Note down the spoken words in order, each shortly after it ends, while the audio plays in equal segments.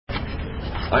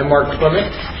I'm Mark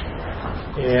Clement,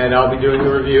 and I'll be doing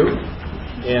the review.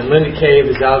 And Linda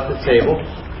Cave is out at the table.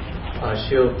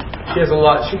 She has a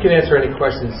lot. She can answer any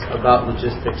questions about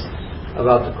logistics,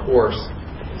 about the course.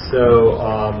 So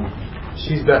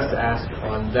she's best to ask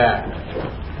on that.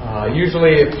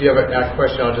 Usually, if you have a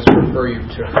question, I'll just refer you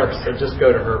to her. So just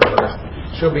go to her first.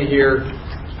 She'll be here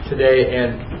today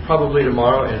and probably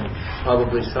tomorrow and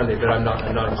probably Sunday, but I'm not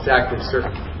exactly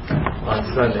certain on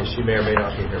Sunday. She may or may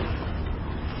not be here.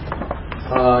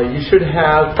 You should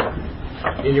have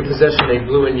in your possession a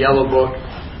blue and yellow book.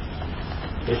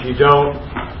 If you don't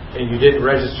and you didn't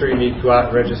register, you need to go out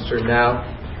and register now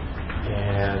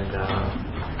and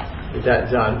get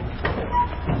that done.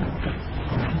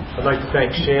 I'd like to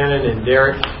thank Shannon and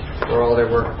Derek for all their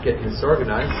work getting this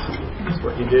organized. It's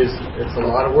what you do. It's a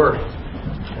lot of work.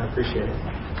 I appreciate it.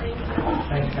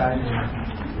 Thanks, guys.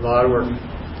 A lot of work.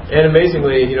 And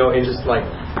amazingly, in just like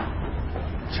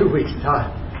 2 weeks'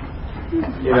 time.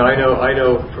 I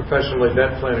know professional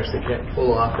event planners that can't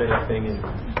pull off anything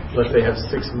unless they have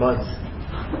 6 months.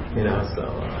 So you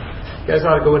guys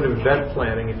ought to go into event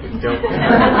planning if you don't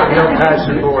pass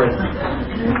your board.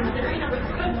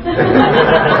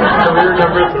 Career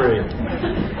number 3.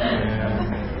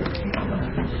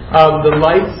 The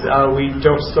lights, we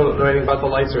don't still know anything about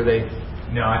the lights, are they?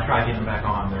 No, I tried getting them back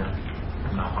on. They're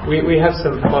not on. We have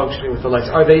some functioning with the lights.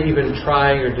 Are they even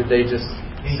trying, or did they just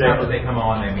anytime they come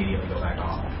on, they immediately go back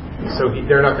off. So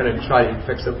they're not going to try to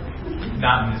fix them?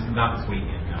 Not this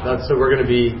weekend. No. So we're going to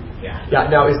be... Yeah.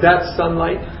 Now, is that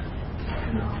sunlight?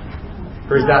 No.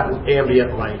 Or is that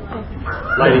ambient light?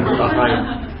 Lighting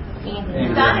behind? Is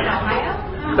that in Ohio?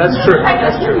 That's true.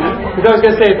 Because I was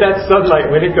going to say, if that's sunlight,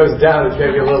 when it goes down, it's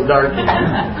going to be a little dark.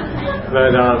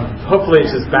 But hopefully it's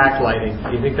just backlighting.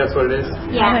 Do you think that's what it is?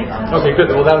 Yeah. Okay,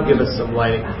 good. Well, that'll give us some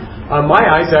lighting. My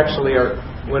eyes actually are...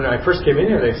 When I first came in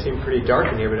here, they seemed pretty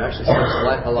dark in here, but it actually seems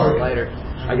a lot lighter.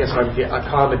 I guess I'm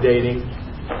accommodating.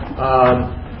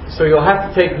 So you'll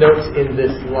have to take notes in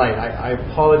this light. I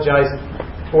apologize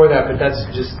for that, but that's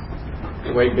just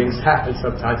the way things happen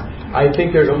sometimes. I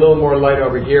think there's a little more light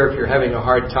over here. If you're having a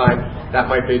hard time, that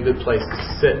might be a good place to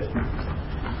sit.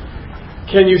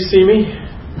 Can you see me?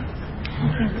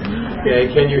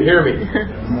 Okay, can you hear me?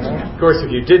 Of course,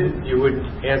 if you didn't, you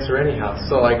wouldn't answer anyhow.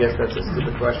 So I guess that's a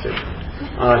stupid question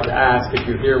to ask if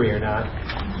you hear me or not.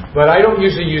 But I don't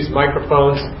usually use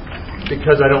microphones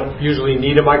because I don't usually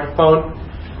need a microphone.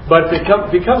 But it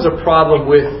becomes a problem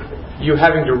with you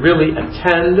having to really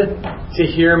attend to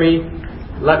hear me.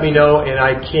 Let me know, and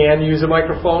I can use a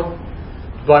microphone,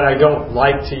 but I don't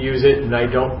like to use it, and I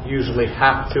don't usually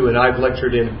have to. And I've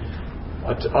lectured in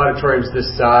auditoriums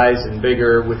this size and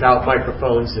bigger without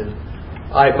microphones, and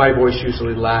my voice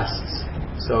usually lasts,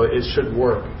 so it should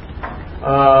work.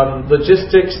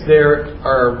 Logistics, there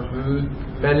are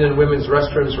men and women's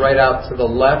restrooms right out to the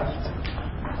left.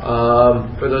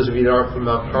 For those of you that aren't from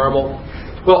Mount Carmel,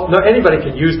 well, no, anybody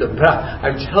can use them, but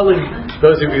I'm telling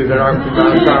those of you that aren't from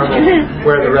Mount Carmel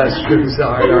where the restrooms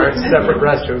are. There aren't separate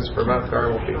restrooms for Mount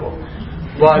Carmel people.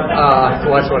 But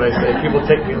watch what I say. People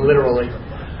take me literally.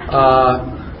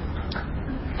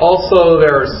 Also,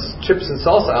 there's chips and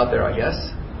salsa out there, I guess.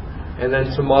 And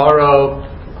then tomorrow,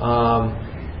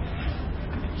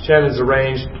 Shannon's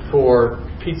arranged for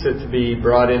pizza to be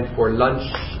brought in for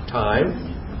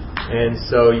lunchtime. And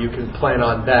so you can plan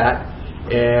on that.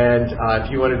 And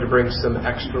if you wanted to bring some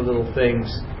extra little things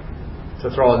to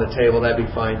throw on the table, that'd be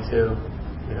fine too.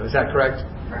 Is that correct?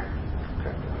 Correct.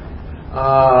 Okay.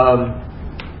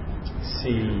 Let's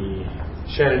see.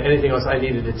 Shannon, anything else I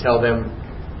needed to tell them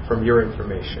from your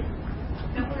information?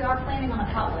 No, we are planning on a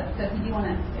potluck, so if you do want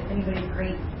to, if anybody's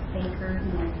great bakers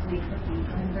and like make cookies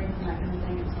and bring some that kind of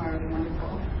thing, it's already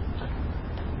wonderful.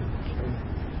 Okay.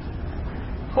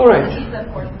 All right. Pizza,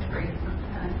 of course, is free.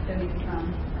 Donated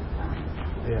from.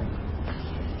 Yeah.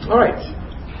 All right.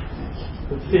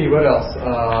 Let's see, what else?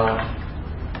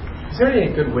 Is there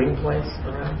any good wing place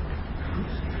around?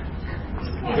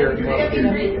 Here,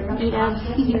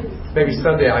 maybe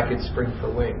someday I could spring for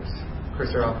wings. Of course,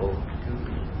 they're awful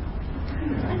goopy.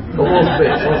 But we'll see.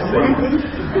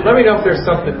 Let me know if there's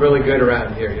something really good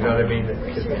around here. You know what I mean?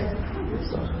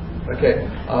 Okay.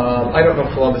 I don't know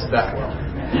Columbus that well.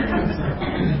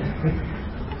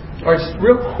 All right, just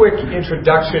real quick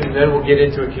introduction, and then we'll get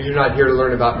into it because you're not here to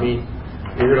learn about me.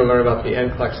 You're here to learn about the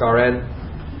NCLEX RN.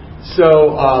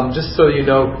 So, just so you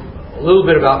know a little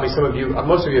bit about me,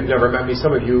 most of you have never met me.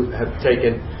 Some of you have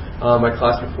taken my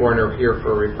class before and are here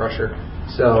for a refresher.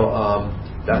 So,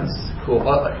 that's cool.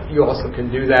 You also can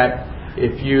do that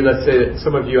if you, let's say that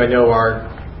some of you I know are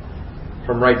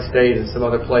from Wright State and some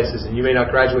other places, and you may not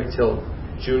graduate till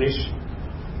June-ish,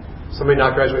 somebody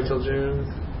not graduate till June?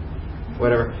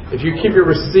 Whatever. If you keep your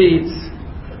receipts,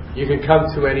 you can come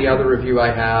to any other review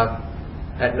I have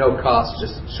at no cost.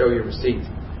 Just show your receipt,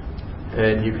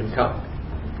 and you can come.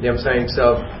 You know what I'm saying?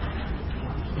 So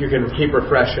you can keep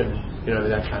refreshing,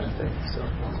 that kind of thing. So,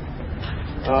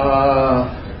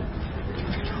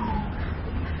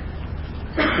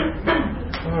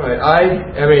 all right. I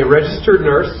am a registered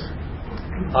nurse.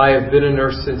 I have been a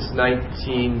nurse since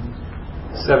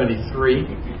 1973.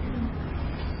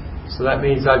 So that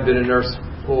means I've been a nurse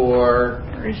for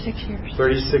 36 years.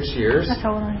 36 years. That's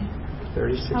how old I am.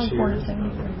 36 I was born in years.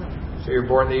 73. So you're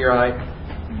born the year I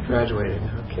graduated.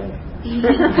 Okay.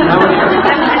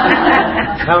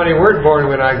 How many weren't born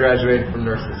when I graduated from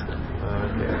nursing school?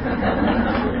 Okay.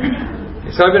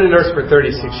 So I've been a nurse for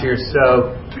 36 years.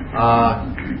 So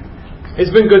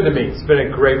it's been good to me. It's been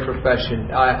a great profession.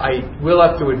 I will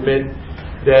have to admit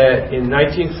that in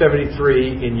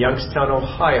 1973 in Youngstown,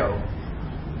 Ohio,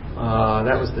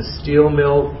 that was the steel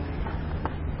mill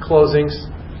closings.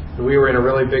 We were in a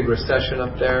really big recession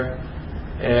up there,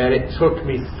 and it took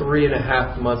me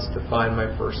 3.5 months to find my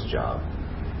first job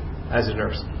as a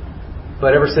nurse.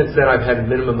 But ever since then, I've had a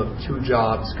minimum of 2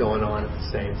 jobs going on at the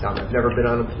same time. I've never been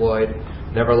unemployed,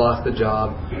 never lost a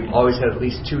job, always had at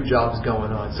least 2 jobs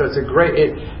going on. So it's a great,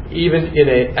 even in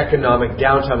an economic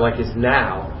downtime like it's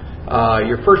now,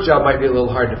 your first job might be a little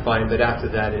hard to find, but after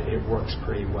that, it works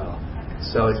pretty well.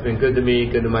 So it's been good to me,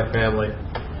 good to my family.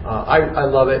 I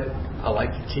love it. I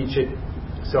like to teach it.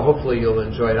 So hopefully you'll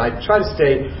enjoy it. I try to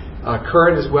stay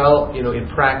current as well, in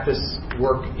practice,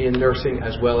 work in nursing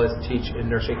as well as teach in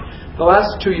nursing. The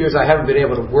last 2 years I haven't been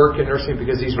able to work in nursing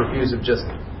because these reviews have just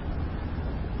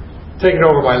taken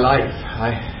over my life.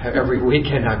 Every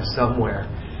weekend I'm somewhere.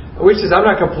 Which is, I'm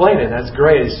not complaining. That's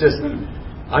great. It's just,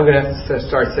 I'm going to have to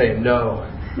start saying no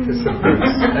to some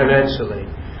things eventually.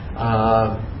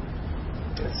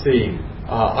 Let's see.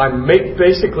 I'm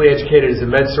basically educated as a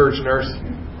med-surg nurse,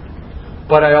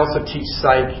 but I also teach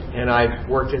psych, and I've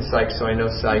worked in psych, so I know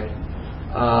psych.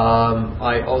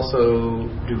 I also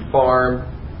do pharm,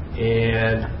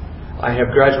 and I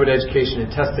have graduate education in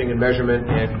testing and measurement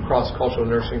and cross-cultural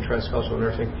nursing, transcultural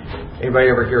nursing. Anybody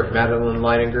ever hear of Madeline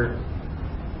Leininger?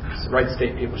 Wright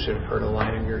State people should have heard of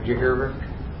Leininger. Did you hear of her?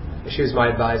 She was my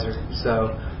advisor,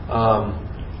 so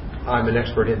I'm an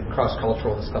expert in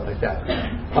cross-cultural and stuff like that.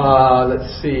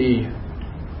 Let's see.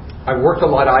 I've worked a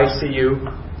lot of ICU,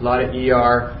 a lot of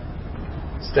ER,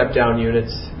 step-down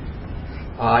units.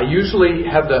 I usually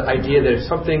have the idea that if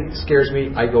something scares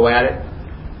me, I go at it.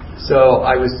 So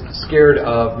I was scared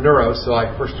of neuro, so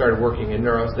I first started working in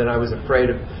neuro. Then I was afraid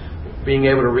of being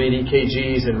able to read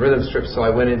EKGs and rhythm strips, so I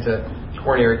went into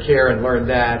coronary care and learned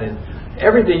that. And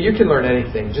everything, you can learn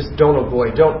anything. Just don't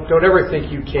avoid. Don't ever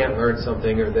think you can't learn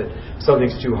something or that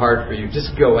something's too hard for you.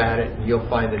 Just go at it, and you'll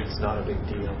find that it's not a big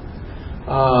deal.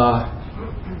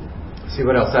 See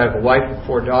what else? I have a wife and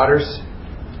 4 daughters.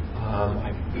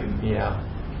 I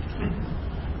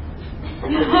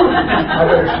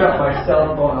better shut my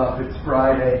cell phone off. It's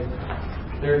Friday.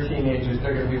 They're teenagers.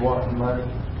 They're going to be wanting money.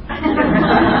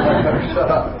 I better shut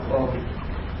off the phone.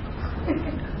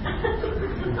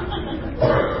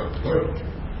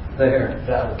 There.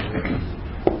 That was it.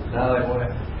 Now they want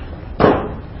it.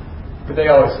 But they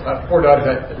always, 4 daughters,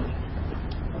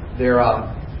 they're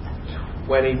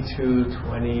 22,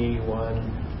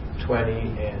 21, 20,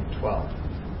 and 12.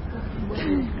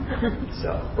 So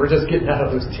we're just getting out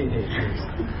of those teenagers.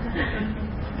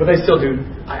 But they still do.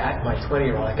 My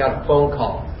 20-year-old, I got a phone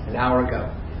call an hour ago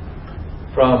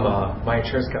from my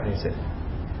insurance company. He said,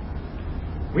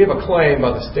 "We have a claim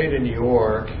by the state of New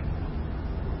York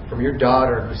from your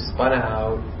daughter who spun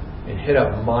out and hit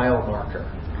a mile marker.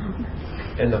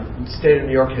 And the state of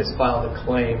New York has filed a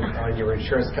claim on your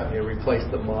insurance company to replace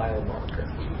the mile marker."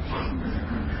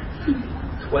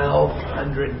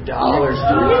 $1,200 to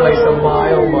replace a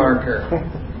mile marker.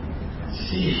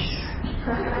 Jeez.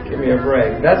 Give me a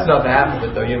break. That's not half of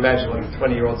it, though. You imagine what a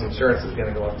 20-year-old's insurance is going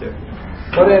to go up to.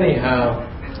 But anyhow,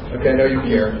 okay, I know you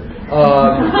care.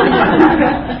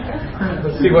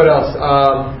 Let's see what else.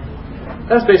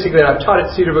 That's basically it. I've taught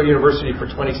at Cedarville University for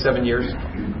 27 years.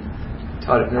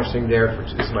 Taught at nursing there.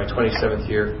 This is my 27th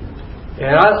year.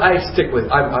 And I stick with,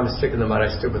 I'm a stick in the mud. I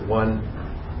stick with one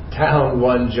town,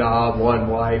 one job, one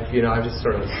wife. I'm just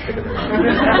sort of a stick in the mud.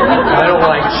 I don't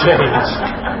like change.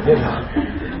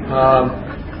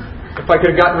 If I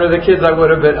could have gotten rid of the kids, I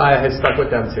would have, but I had stuck with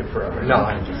them too forever. No,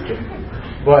 I'm just kidding.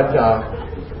 But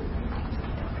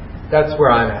that's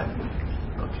where I'm at.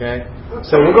 Okay?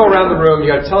 So we'll go around the room. You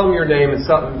got to tell them your name and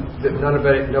something that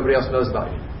nobody else knows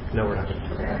about you. No, we're not going to.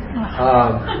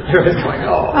 Everybody's going,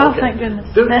 Oh, okay. thank goodness.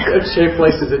 There's shaped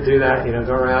places that do that.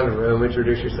 Go around the room,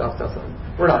 introduce yourself, tell something.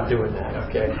 We're not doing that,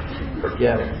 okay?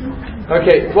 Forget it.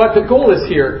 Okay, what the goal is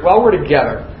here, while we're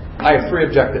together, I have three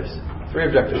objectives.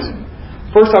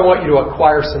 First, I want you to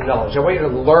acquire some knowledge. I want you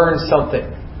to learn something.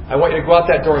 I want you to go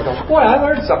out that door and go, boy, I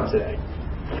learned something today.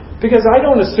 Because I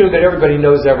don't assume that everybody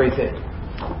knows everything.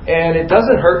 And it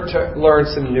doesn't hurt to learn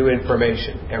some new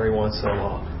information every once in a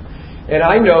while. And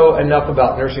I know enough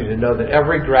about nursing to know that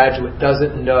every graduate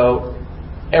doesn't know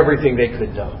everything they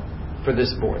could know for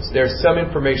this boards. There's some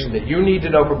information that you need to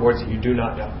know for boards that you do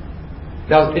not know.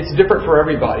 Now, it's different for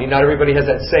everybody. Not everybody has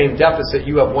that same deficit.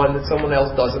 You have one that someone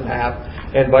else doesn't have,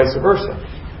 and vice versa.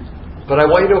 But I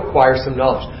want you to acquire some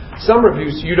knowledge. Some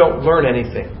reviews, you don't learn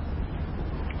anything.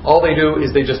 All they do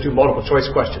is they just do multiple choice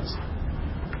questions.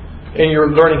 And you're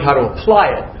learning how to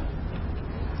apply it.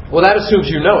 Well, that assumes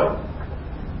you know it.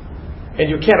 And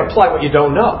you can't apply what you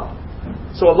don't know.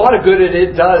 So a lot of good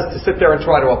it does to sit there and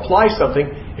try to apply something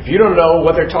if you don't know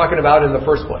what they're talking about in the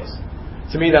first place.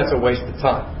 To me, that's a waste of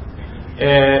time.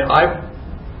 And I've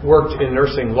worked in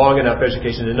nursing long enough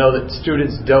education to know that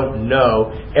students don't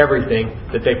know everything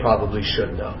that they probably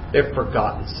should know. They've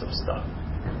forgotten some stuff.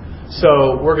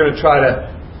 So we're going to try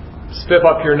to spiff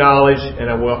up your knowledge,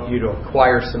 and I want you to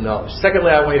acquire some knowledge.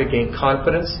 Secondly, I want you to gain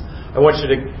confidence. I want you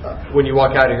to, when you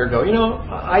walk out of here, go,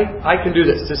 I can do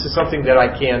this. This is something that I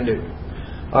can do.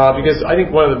 Because I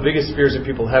think one of the biggest fears that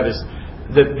people have is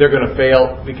that they're going to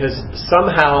fail because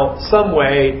somehow, some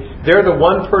way, they're the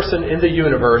one person in the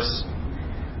universe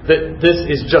that this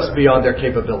is just beyond their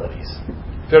capabilities.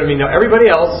 You know what I mean? Now,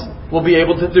 everybody else will be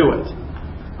able to do it,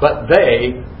 but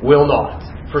they will not.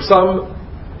 For some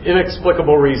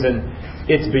inexplicable reason,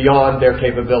 it's beyond their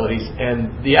capabilities.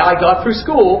 And I got through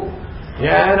school,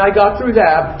 and I got through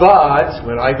that, but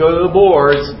when I go to the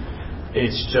boards,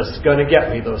 it's just going to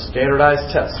get me. Those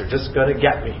standardized tests are just going to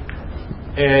get me.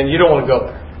 And you don't want to go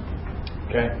there.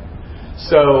 Okay?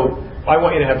 So I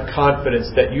want you to have confidence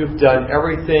that you've done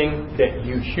everything that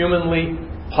you humanly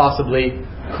possibly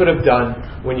could have done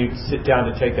when you sit down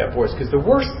to take that boards. Because the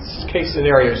worst case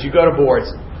scenario is you go to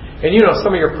boards, and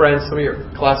some of your friends, some of your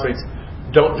classmates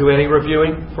don't do any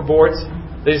reviewing for boards.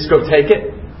 They just go take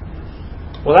it.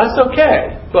 Well, that's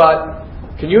okay. But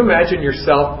can you imagine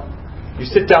yourself, you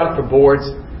sit down for boards,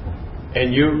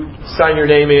 and you sign your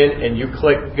name in, and you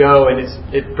click go, and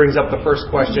it brings up the first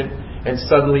question, and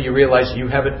suddenly you realize you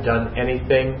haven't done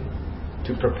anything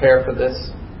to prepare for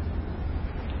this?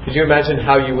 Could you imagine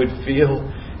how you would feel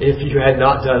if you had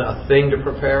not done a thing to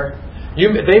prepare?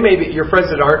 Your friends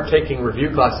that aren't taking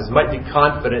review classes might be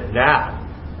confident now.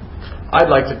 I'd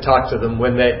like to talk to them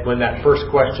when that first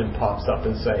question pops up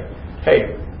and say,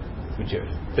 hey, would you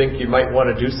think you might want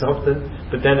to do something?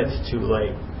 But then it's too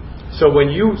late. So when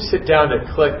you sit down to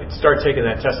start taking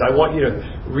that test, I want you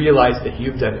to realize that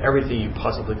you've done everything you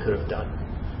possibly could have done.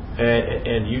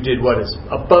 And you did what is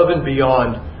above and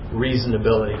beyond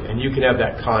reasonability. And you can have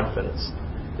that confidence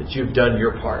that you've done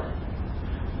your part.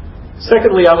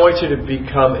 Secondly, I want you to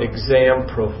become exam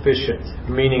proficient,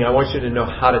 meaning I want you to know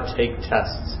how to take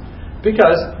tests.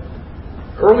 Because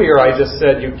earlier I just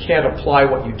said you can't apply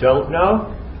what you don't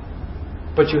know,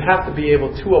 but you have to be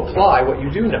able to apply what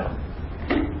you do know.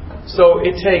 So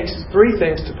it takes three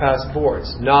things to pass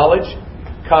boards: knowledge,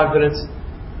 confidence,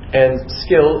 and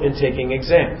skill in taking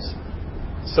exams.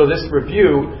 So this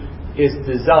review is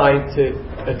designed to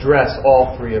address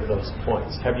all three of those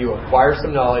points. Have you acquired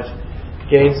some knowledge,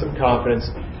 gain some confidence,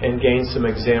 and gain some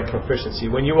exam proficiency?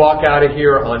 When you walk out of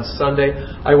here on Sunday,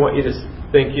 I want you to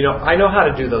think, I know how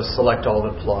to do those select all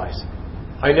that applies.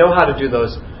 I know how to do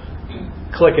those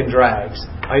click and drags.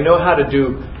 I know how to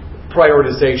do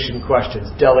prioritization questions,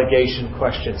 delegation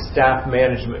questions, staff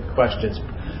management questions,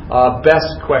 best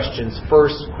questions,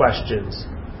 first questions,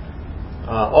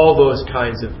 all those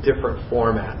kinds of different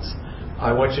formats.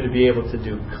 I want you to be able to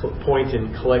do point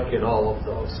and click and all of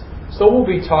those. So we'll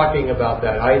be talking about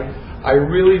that. I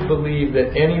really believe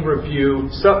that any review,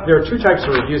 there are two types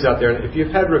of reviews out there. If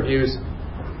you've had reviews,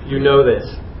 you know this.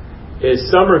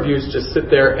 Is some reviews just sit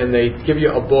there and they give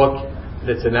you a book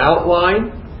that's an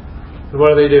outline. And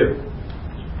what do?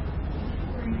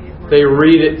 They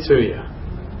read it to you.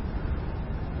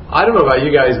 I don't know about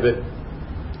you guys, but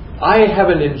I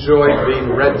haven't enjoyed being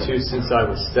read to since I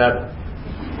was 7.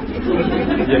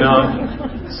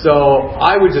 So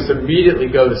I would just immediately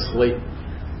go to sleep.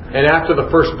 And after the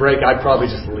first break, I'd probably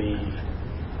just leave,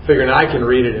 figuring I can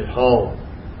read it at home.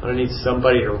 I don't need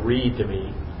somebody to read to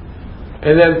me.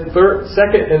 And then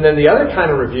the other kind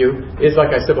of review is,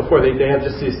 like I said before, they have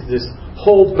just this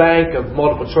whole bank of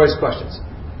multiple choice questions.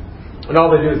 And all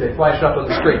they do is they flash it up on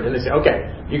the screen and they say,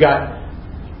 okay, you got,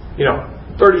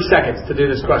 30 seconds to do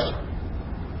this question.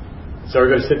 So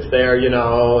everybody sits there,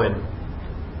 and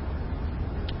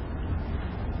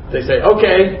they say,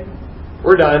 okay,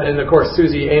 we're done. And of course,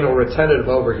 Susie, anal retentive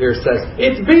over here, says,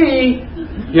 it's B!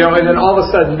 And then all of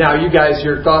a sudden now you guys,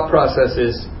 your thought process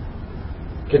is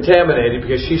contaminated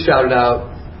because she shouted out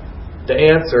the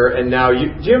answer, and now do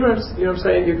you know what I'm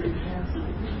saying?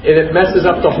 And it messes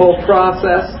up the whole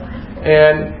process,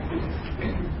 and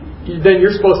then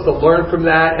you're supposed to learn from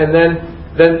that, and then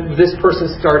this person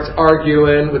starts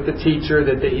arguing with the teacher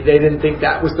that they didn't think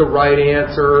that was the right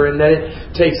answer, and then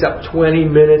it takes up 20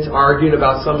 minutes arguing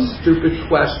about some stupid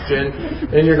question,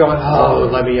 and you're going, oh,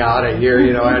 let me out of here,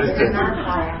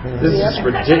 this is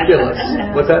ridiculous.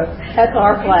 What's that? That's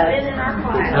our class.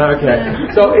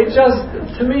 Okay. So it just,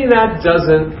 to me, that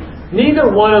doesn't, neither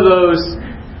one of those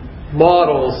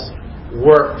models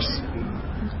works.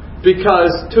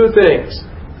 Because two things.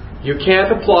 You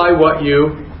can't apply what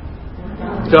you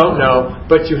don't know,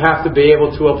 but you have to be able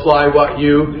to apply what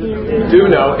you do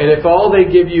know. And if all they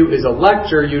give you is a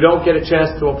lecture, you don't get a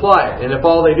chance to apply it. And if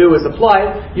all they do is apply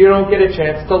it, you don't get a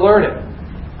chance to learn it.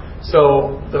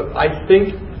 So I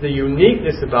think the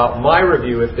uniqueness about my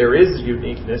review, if there is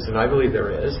uniqueness, and I believe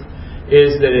there is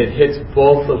that it hits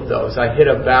both of those. I hit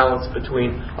a balance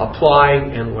between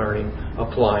applying and learning,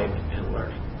 applying and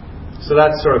learning. So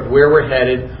that's sort of where we're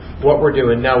headed, what we're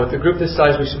doing. Now, with a group this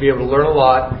size, we should be able to learn a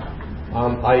lot.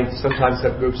 I sometimes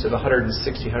have groups of 160,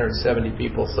 170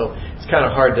 people, so it's kind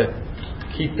of hard to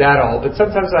keep that all. But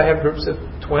sometimes I have groups of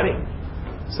 20.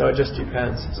 So it just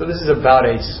depends. So this is about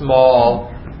a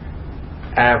small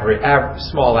average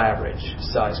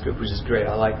size group, which is great.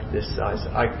 I like this size.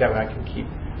 That way I can keep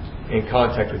in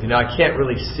contact with you. Now, I can't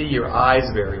really see your eyes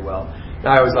very well.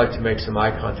 Now, I always like to make some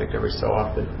eye contact every so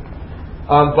often.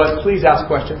 But please ask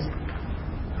questions.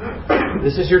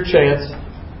 This is your chance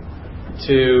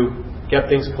to get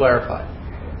things clarified.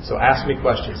 So ask me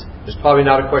questions. There's probably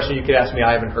not a question you could ask me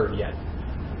I haven't heard yet.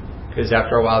 Because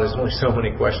after a while, there's only so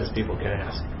many questions people can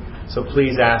ask. So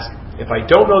please ask. If I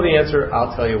don't know the answer,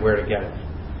 I'll tell you where to get it.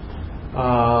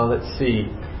 Let's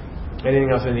see.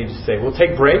 Anything else I need to say? We'll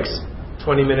take breaks.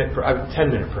 10-minute breaks.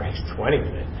 10-minute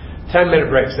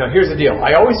breaks. Now, here's the deal.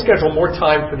 I always schedule more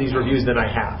time for these reviews than I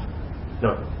have.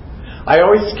 No. I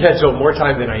always schedule more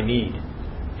time than I need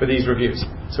for these reviews.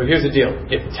 So here's the deal.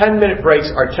 If 10-minute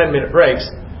breaks are 10-minute breaks,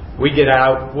 we get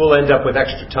out, we'll end up with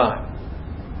extra time.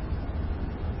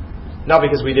 Not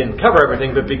because we didn't cover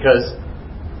everything, but because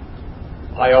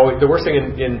the worst thing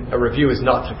in a review is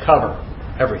not to cover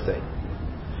everything.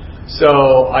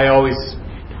 So I always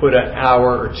put an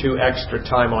hour or two extra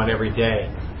time on every day.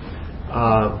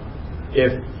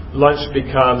 If lunch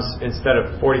becomes, instead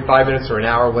of 45 minutes or an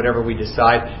hour, whatever we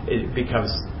decide, it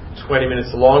becomes 20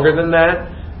 minutes longer than that,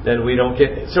 then we don't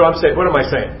get... So what am I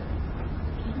saying?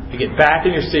 You get back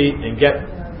in your seat and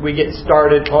we get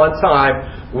started on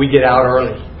time, we get out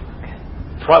early.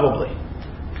 Probably.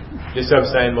 Just what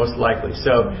I'm saying, most likely.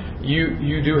 So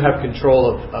you do have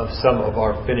control of some of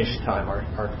our finish time,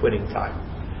 our quitting time.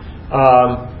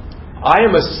 I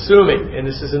am assuming, and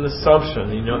this is an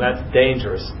assumption, that's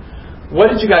dangerous. What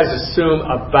did you guys assume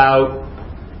about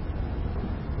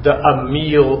a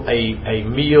meal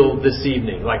this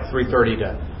evening, like 3:30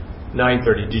 to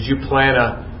 9:30? Did you plan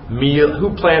a meal?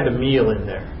 Who planned a meal in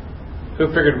there? Who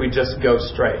figured we'd just go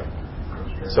straight?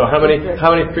 So how many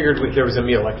figured there was a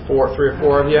meal? Like 3 or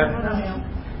 4 of you?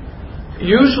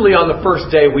 Usually on the first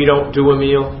day we don't do a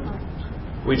meal.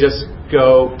 We just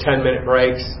go 10-minute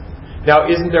breaks. Now,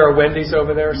 isn't there a Wendy's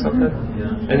over there or something?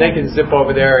 Yeah. And they can zip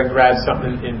over there and grab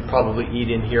something and probably eat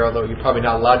in here, although you're probably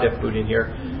not allowed to have food in here.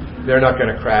 They're not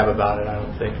going to crab about it, I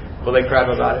don't think. Will they crab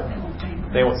about it?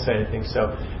 They won't say anything,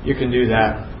 so you can do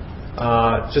that.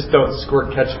 Just don't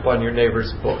squirt ketchup on your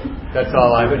neighbor's book. That's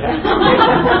all I would have.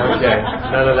 Okay,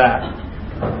 none of that.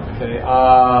 Okay.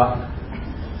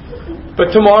 But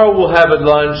tomorrow we'll have a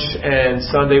lunch, and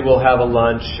Sunday we'll have a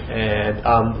lunch, and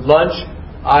lunch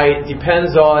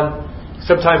depends on.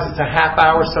 Sometimes it's a half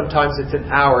hour, sometimes it's an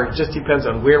hour. It just depends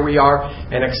on where we are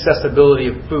and accessibility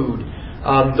of food.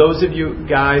 Those of you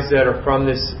guys that are from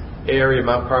this area,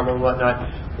 Mount Carmel and whatnot,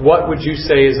 what would you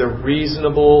say is a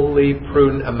reasonably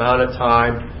prudent amount of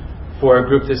time for a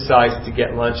group this size to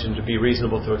get lunch and to be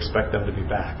reasonable to expect them to be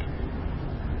back?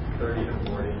 30 to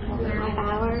 40. Half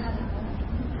hour.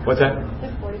 What's that?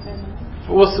 45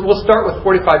 minutes. We'll start with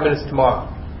 45 minutes tomorrow,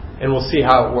 and we'll see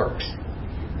how it works.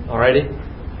 Alrighty?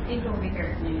 People will be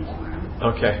here at noon tomorrow.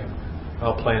 Okay.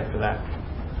 I'll plan for that.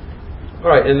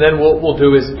 Alright, and then what we'll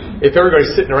do is, if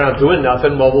everybody's sitting around doing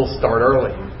nothing, we'll start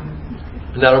early.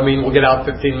 And that'll mean we'll get out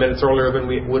 15 minutes earlier than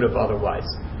we would have otherwise.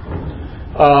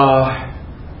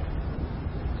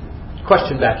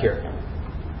 Question back here.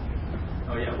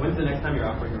 Oh yeah, when's the next time you're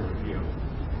offering a review?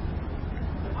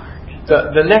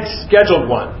 The next scheduled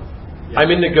one, I'm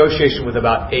in negotiation with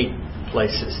about 8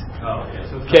 places. Oh yeah.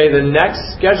 So Okay, the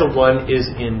next scheduled one is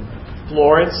in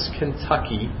Florence,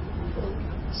 Kentucky,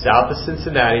 south of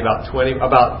Cincinnati, about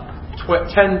 5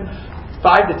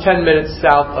 to 10 minutes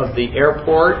south of the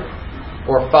airport,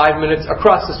 or 5 minutes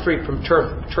across the street from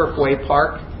Turfway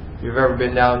Park. If you've ever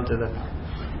been down to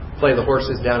play the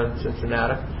horses down in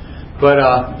Cincinnati. But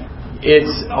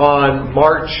it's on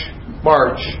March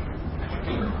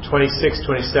 26,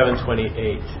 27,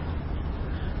 28.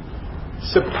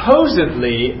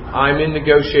 Supposedly, I'm in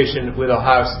negotiation with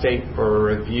Ohio State for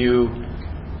a review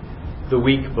the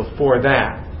week before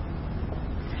that.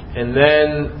 And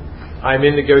then I'm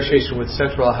in negotiation with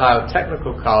Central Ohio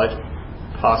Technical College,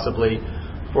 possibly,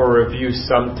 for a review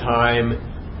sometime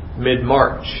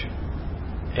mid-March.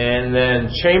 And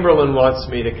then Chamberlain wants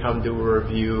me to come do a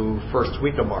review first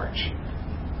week of March.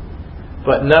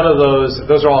 But none of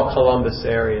those are all Columbus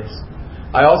areas.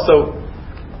 I also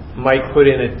might put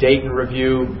in a Dayton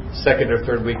review second or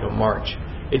third week of March.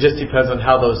 It just depends on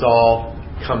how those all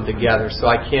come together. So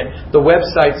I can't. The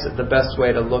website's the best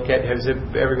way to look at. Has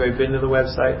everybody been to the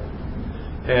website?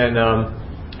 And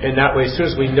that way, as soon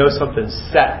as we know something's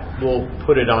set, we'll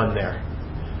put it on there.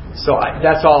 So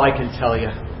that's all I can tell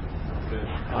you.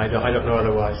 I don't know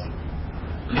otherwise.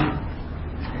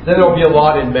 Then there'll be a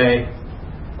lot in May.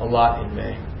 A lot in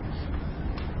May.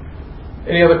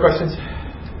 Any other questions?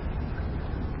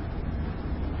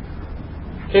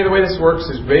 Okay, the way this works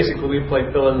is basically we play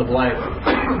fill in the blank.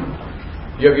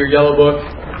 You have your yellow book,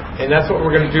 and that's what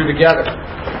we're going to do together.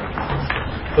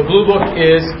 The blue book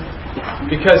is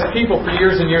because people for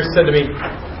years and years said to me,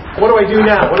 what do I do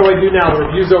now? What do I do now? The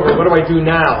review's over. What do I do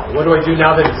now? What do I do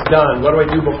now that it's done? What do I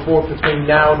do between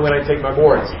now and when I take my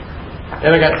boards?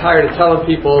 And I got tired of telling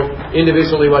people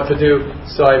individually what to do,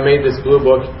 so I made this blue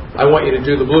book. I want you to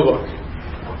do the blue book.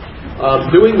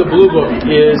 Doing the blue book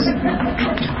is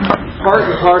part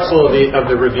and parcel of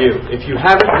the review. If you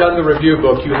haven't done the review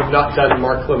book, you have not done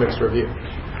Mark Klimek's review.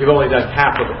 You've only done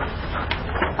half of it.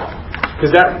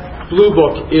 Because that blue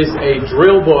book is a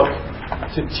drill book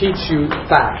to teach you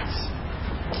facts.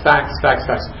 Facts.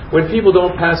 When people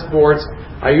don't pass boards,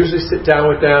 I usually sit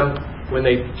down with them when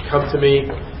they come to me,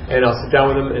 and I'll sit down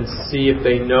with them and see if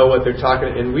they know what they're talking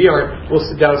about. And we'll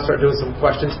sit down and start doing some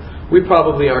questions. We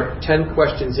probably are 10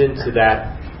 questions into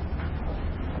that,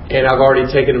 and I've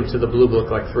already taken them to the blue book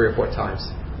like 3 or 4 times.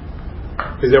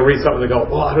 Because they'll read something and go,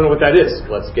 I don't know what that is.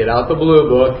 Let's get out the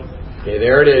blue book. Okay,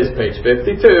 there it is, page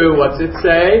 52. What's it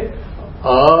say?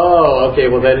 Oh, okay,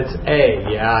 well then it's A.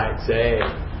 Yeah, it's A.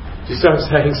 Do you see what I'm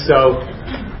saying? So,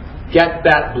 get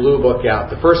that blue book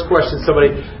out. The first question,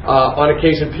 on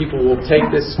occasion, people will take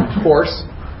this course,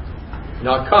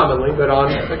 not commonly, but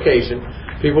on occasion,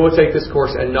 people will take this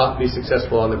course and not be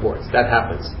successful on the boards. That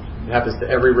happens. It happens to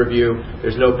every review.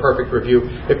 There's no perfect review.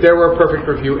 If there were a perfect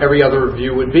review, every other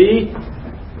review would be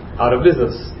out of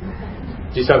business.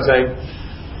 Do you see what I'm saying?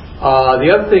 The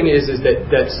other thing is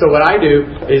that so what I do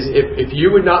is if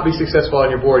you would not be successful on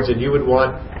your boards and you would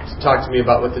want to talk to me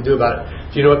about what to do about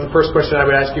it, do you know what the first question I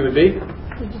would ask you would be?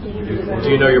 Do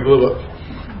you know your blue book?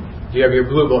 Do you have your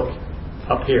blue book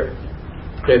up here?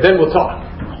 Okay, then we'll talk.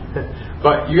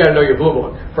 But you got to know your blue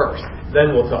book first.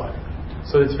 Then we'll talk.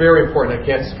 So it's very important. I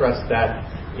can't stress that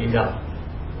enough.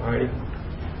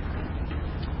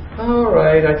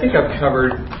 Alright, I think I've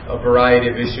covered a variety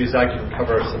of issues. I can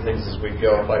cover some things as we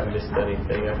go if I've missed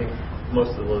anything. I think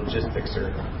most of the logistics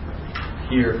are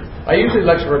here. I usually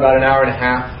lecture for about an hour and a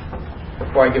half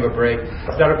before I give a break.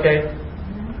 Is that okay?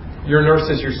 Your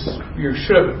nurses, you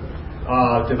should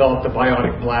have developed a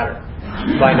bionic bladder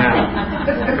by now.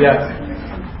 Yes?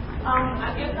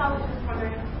 I guess I was just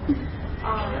wondering,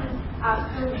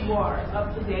 after you are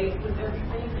up to date with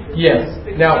everything? Yes.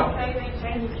 Now, they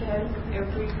change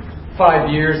every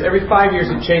 5 years. Every 5 years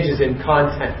it changes in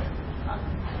content.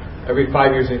 Every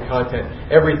 5 years in content.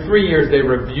 Every 3 years they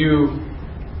review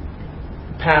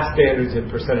past standards and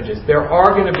percentages. There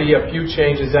are going to be a few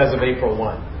changes as of April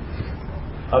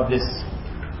 1 of this.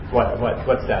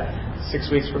 What's that?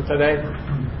 6 weeks from today?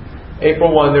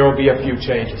 April 1 there will be a few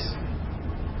changes.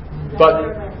 But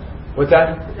what's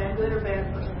that? Is that good or bad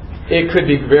for you? It could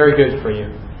be very good for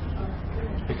you.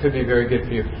 It could be very good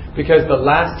for you. Because the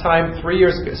last time, 3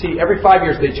 years ago, see, every 5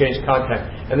 years they change content.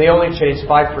 And they only change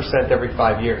 5% every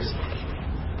 5 years.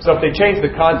 So if they change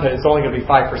the content, it's only going to be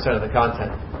 5% of the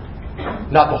content.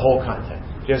 Not the whole content.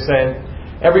 You know what I'm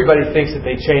saying? everybody thinks that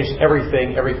they changed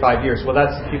everything every 5 years. Well,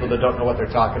 that's people that don't know what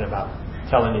they're talking about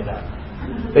telling you that.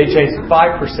 They changed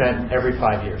 5% every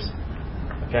 5 years.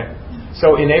 Okay?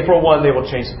 So in April 1, they will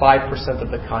change 5% of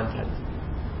the content.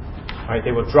 All right?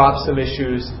 They will drop some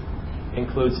issues,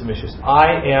 include some issues.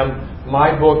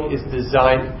 My book is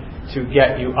designed to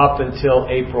get you up until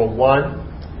April 1.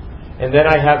 And then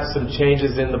I have some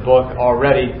changes in the book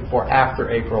already for after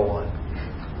April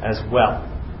 1 as well.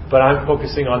 But I'm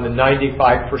focusing on the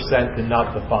 95% and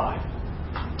not the 5.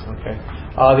 Okay.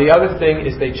 The other thing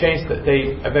is they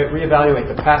reevaluate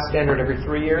the pass standard every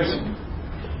 3 years,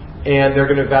 and they're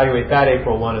going to evaluate that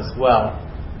April 1 as well.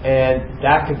 And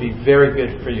that could be very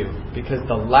good for you because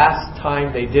the last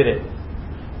time they did it,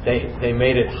 they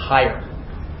made it higher.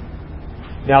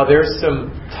 Now there's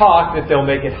some talk that they'll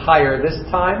make it higher this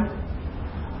time,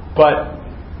 but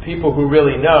people who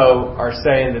really know are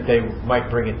saying that they might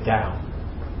bring it down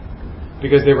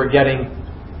because they were having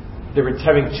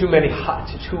too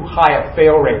high a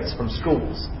fail rates from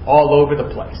schools all over the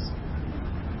place.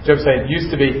 So I'm saying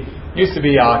used to be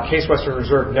Case Western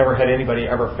Reserve never had anybody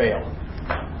ever fail.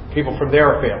 People from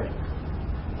there failed.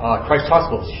 Christ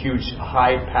Hospital is huge,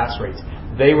 high pass rates.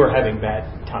 They were having bad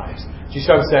times. Do you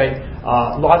see what I'm saying?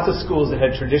 Lots of schools that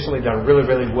had traditionally done really,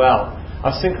 really well.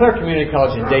 Sinclair Community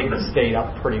College in Dayton stayed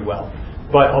up pretty well.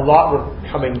 But a lot were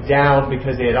coming down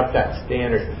because they had upped that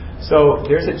standard. So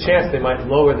there's a chance they might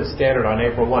lower the standard on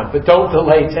April 1. But don't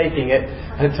delay taking it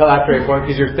until after April 1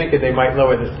 because you're thinking they might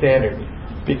lower the standard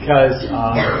because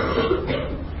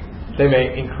they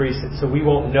may increase it. So we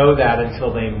won't know that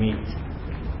until they meet.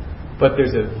 But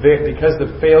because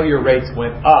the failure rates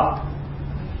went up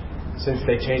since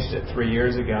they changed it 3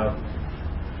 years ago,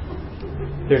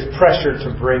 there's pressure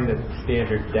to bring the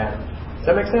standard down. Does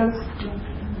that make sense?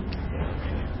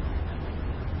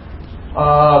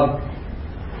 All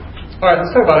right,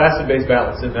 let's talk about acid-base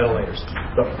balance and ventilators.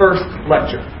 The first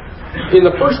lecture. In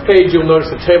the first page, you'll notice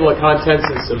a table of contents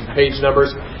and some page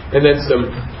numbers, and then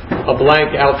a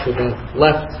blank out to the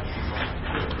left.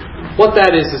 What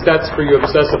that is that's for you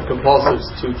obsessive compulsives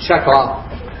to check off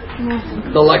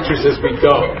the lectures as we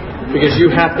go, because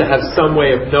you have to have some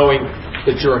way of knowing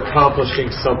that you're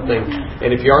accomplishing something, and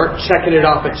if you aren't checking it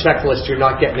off a checklist, you're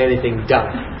not getting anything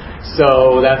done.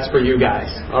 So that's for you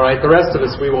guys. All right, the rest of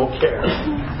us, we won't care.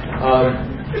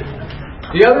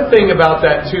 The other thing about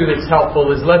that too that's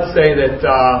helpful is, let's say that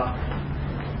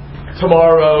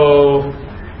tomorrow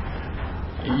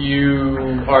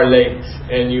you are late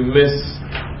and you miss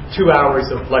 2 hours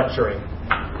of lecturing.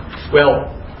 Well,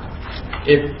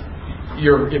 if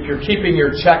you're keeping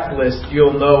your checklist,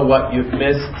 you'll know what you've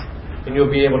missed, and you'll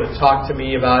be able to talk to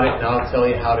me about it, and I'll tell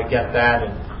you how to get that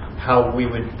and how we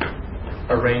would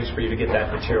arrange for you to get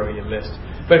that material you missed.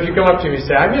 But if you come up to me and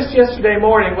say, I missed yesterday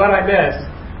morning, what I missed?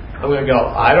 I'm going to go,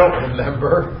 I don't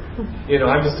remember.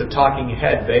 I'm just a talking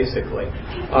head, basically.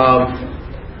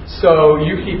 So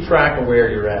you keep track of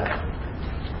where you're at.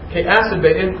 Okay,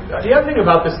 acid-base. And the other thing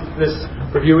about this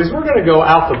review is we're going to go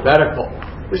alphabetical,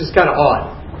 which is kind of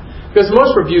odd. Because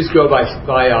most reviews go by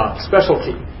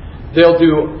specialty. They'll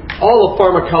do all of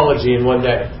pharmacology in one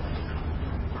day.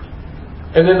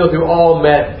 And then they'll do all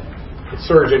med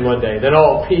surgeon one day, then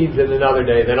all peds in another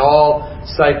day, then all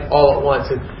psych all at once.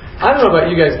 And I don't know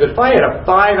about you guys, but if I had a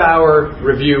 5-hour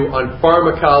review on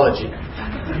pharmacology,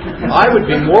 I would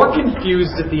be more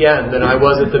confused at the end than I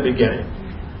was at the beginning.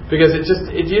 Because you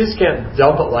just can't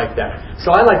dump it like that.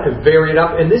 So I like to vary it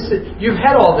up. And you've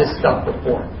had all this stuff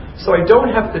before. So I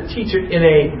don't have to teach it in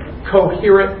a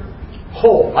coherent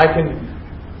whole. I can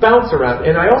bounce around.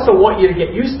 And I also want you to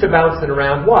get used to bouncing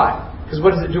around. Why? Because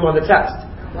what does it do on the test?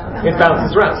 It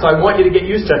bounces around. So I want you to get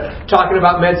used to talking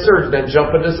about med-surg, then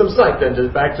jump into some psych, then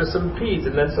back to some peds,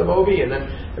 and then some OB, and then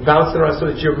bouncing around so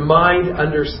that your mind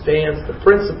understands the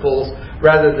principles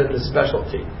rather than the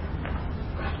specialty.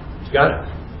 You got it?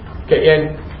 Okay,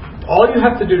 and all you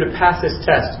have to do to pass this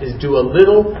test is do a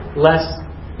little less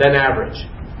than average.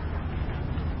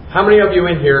 How many of you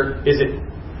in here is it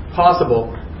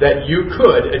possible that you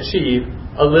could achieve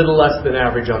a little less than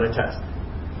average on a test?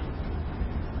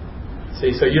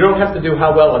 See, so you don't have to do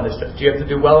how well on this test. Do you have to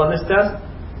do well on this test?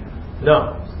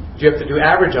 No. Do you have to do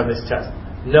average on this test?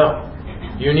 No.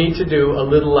 You need to do a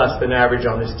little less than average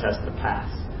on this test to pass.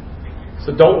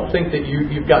 So don't think that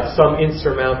you've got some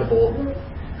insurmountable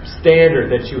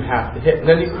standard that you have to hit. And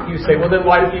then you say, well, then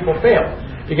why do people fail?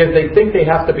 Because they think they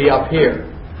have to be up here.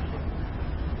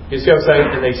 You see what I'm saying?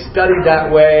 And they study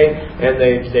that way, and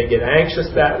they get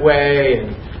anxious that way,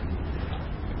 and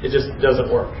it just doesn't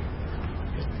work.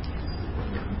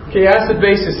 Okay,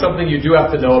 acid-base is something you do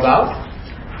have to know about.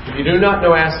 If you do not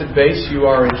know acid-base, you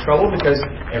are in trouble because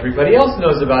everybody else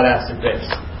knows about acid-base.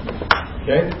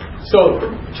 Okay? So,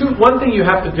 one thing you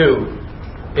have to do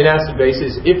in acid-base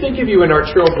is, if they give you an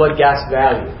arterial blood gas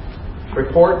value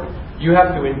report, you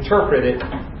have to interpret it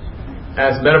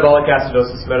as metabolic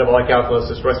acidosis, metabolic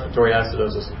alkalosis, respiratory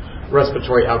acidosis,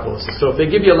 respiratory alkalosis. So if they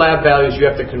give you lab values, you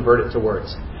have to convert it to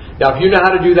words. Now, if you know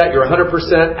how to do that, you're 100%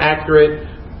 accurate.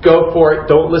 Go for it.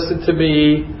 Don't listen to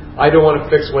me. I don't want to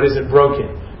fix what isn't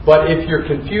broken. But if you're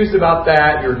confused about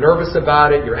that, you're nervous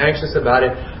about it, you're anxious about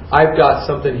it, I've got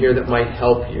something here that might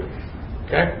help you.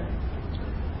 Okay?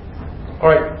 All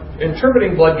right.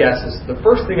 Interpreting blood gases, the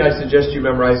first thing I suggest you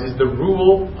memorize is the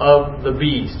rule of the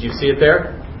bees. Do you see it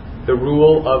there? The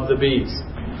rule of the bees.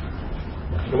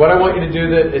 And what I want you to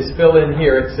do is fill in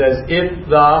here. It says, if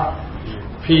the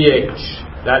pH.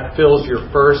 That fills your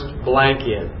first blank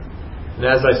in. And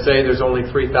as I say, there's only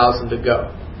 3,000 to go.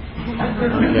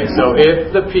 Okay, so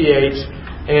if the pH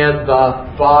and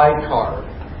the bicarb,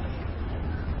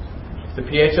 the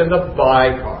pH and the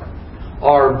bicarb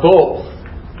are both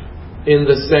in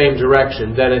the same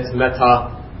direction, then it's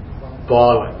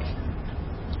metabolic.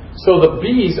 So the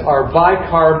B's are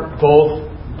bicarb both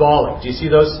bolic. Do you see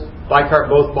those? Bicarb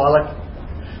both bolic?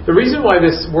 The reason why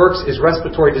this works is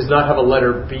respiratory does not have a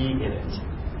letter B in it.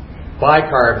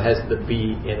 Bicarb has the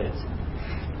B in it.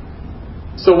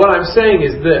 So what I'm saying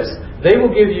is this. They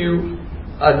will give you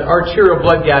an arterial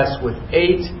blood gas with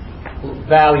 8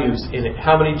 values in it.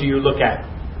 How many do you look at?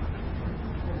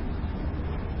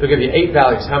 They'll give you 8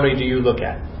 values. How many do you look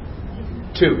at?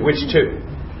 2. Which 2?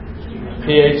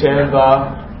 pH and the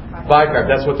bicarb.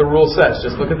 That's what the rule says.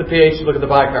 Just look at the pH, look at the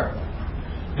bicarb.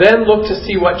 Then look to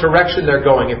see what direction they're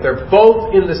going. If they're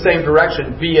both in the same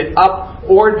direction, be it up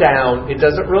or down, it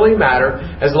doesn't really matter.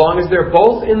 As long as they're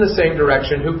both in the same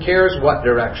direction, who cares what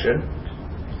direction?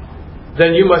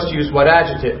 Then you must use what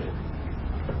adjective?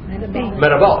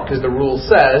 Metabolic. Because the rule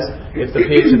says if the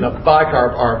pH and the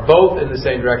bicarb are both in the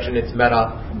same direction, it's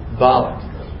metabolic.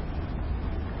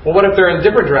 Well, what if they're in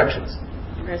different directions?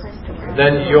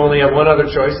 Then you only have one other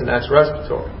choice, and that's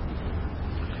respiratory.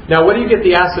 Now, where do you get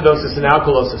the acidosis and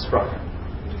alkalosis from?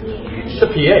 The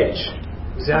pH.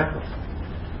 Exactly.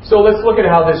 So let's look at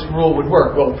how this rule would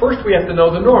work. Well, first we have to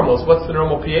know the normals. What's the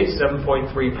normal pH?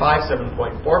 7.35,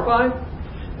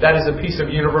 7.45. That is a piece of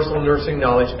universal nursing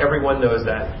knowledge. Everyone knows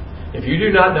that. If you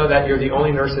do not know that, you're the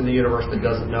only nurse in the universe that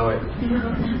doesn't know it.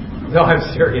 No, I'm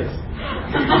serious.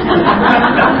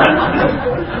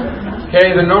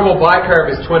 Okay, the normal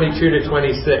bicarb is 22 to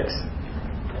 26.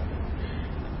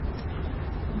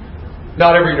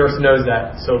 Not every nurse knows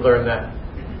that, so learn that.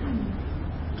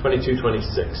 22,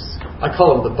 26. I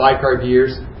call them the bicarb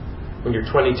years. When you're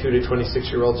 22 to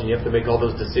 26-year-olds and you have to make all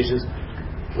those decisions.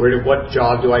 What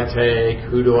job do I take?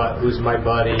 Who's my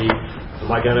buddy? Am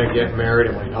I going to get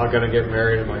married? Am I not going to get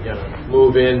married? Am I going to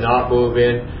move in, not move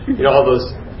in? You know, all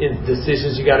those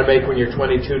decisions you got to make when you're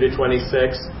 22 to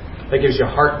 26. That gives you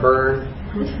heartburn.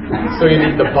 So you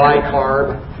need the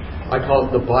bicarb. I call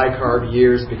it the bicarb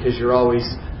years because you're always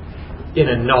in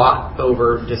a knot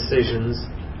over decisions.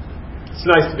 It's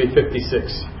nice to be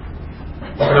 56.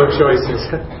 No choices.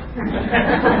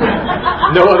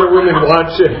 No other women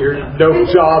want you. No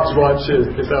jobs want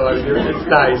you. It's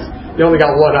nice. You only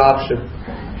got one option.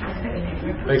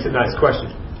 Makes it nice. Question.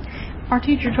 Our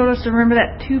teacher told us to remember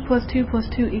that 2 plus 2 plus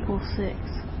 2 equals 6.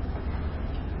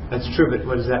 That's true, but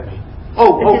what does that mean?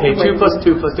 Oh, okay. 2 plus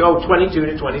 2 plus 2. Oh, 22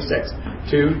 to 26.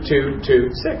 2, 2,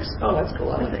 2, 6. Oh, that's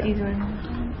cool. I like that. Easy one.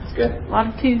 That's good. A lot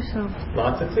of 2, so.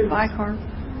 Lots of 2. Bicarb.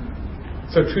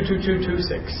 So 2, 2, 2, 2, 6.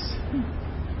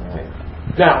 All right.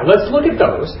 Now, let's look at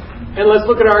those, and let's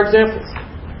look at our examples.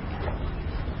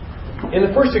 In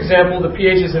the first example, the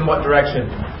pH is in what direction?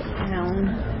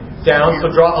 Down. Down. So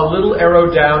draw a little arrow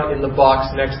down in the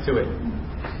box next to it.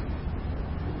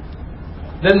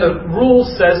 Then the rule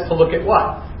says to look at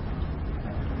what?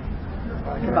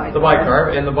 The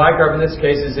bicarb. And the bicarb in this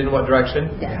case is in what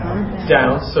direction? Down.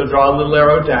 Down. So draw a little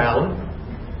arrow down.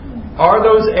 Are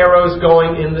those arrows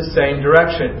going in the same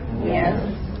direction? Yes.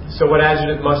 So what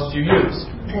adjective must you use?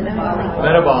 Metabolic.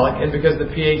 Metabolic. And because the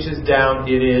pH is down,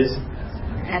 it is.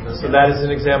 So that is an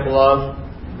example of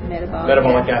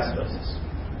metabolic acidosis.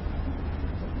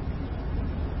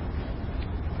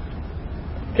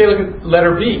 Okay, look at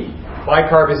letter B.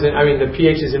 Bicarb is the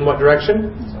pH is in what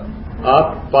direction?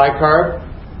 Up. Bicarb.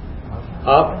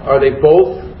 Up. Are they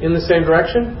both in the same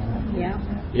direction? Yeah.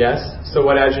 Yes. So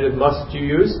what adjective must you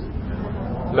use?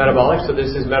 Metabolic. So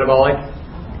this is metabolic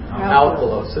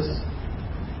alkalosis.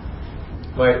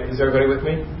 Is everybody with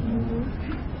me?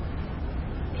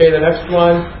 Okay, the next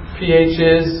one. pH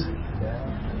is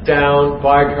down.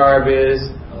 Bicarb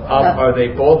is Up. Are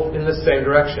they both in the same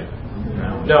direction?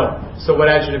 No. So what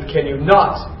adjective can you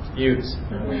not use?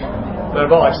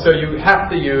 Metabolic. So you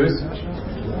have to use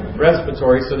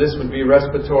respiratory. So this would be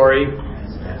respiratory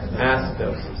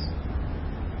acidosis.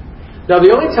 Now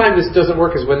the only time this doesn't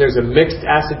work is when there's a mixed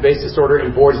acid-base disorder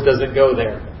and boards doesn't go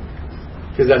there.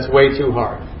 Because that's way too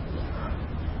hard.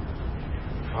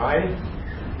 Alright?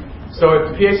 So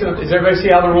if the pH, does everybody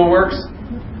see how the rule works?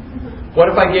 What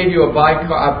if I gave you a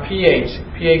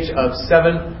pH of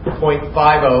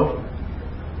 7.50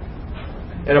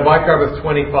 and a bicarb of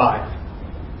 25?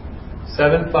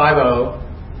 7.50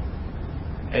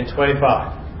 and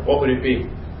 25. What would it be?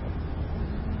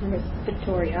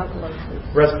 Respiratory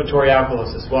alkalosis. Respiratory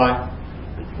alkalosis. Why?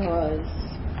 Because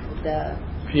the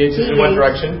pH is in what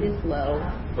direction? Is low.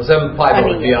 Well, 7.50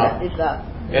 would be up. Is up.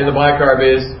 And the bicarb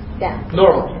is down.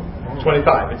 Normal.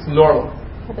 25. It's normal.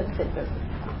 How about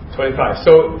 25.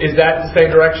 So is that the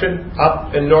same direction?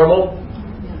 Up and normal?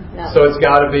 No. So it's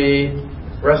got to be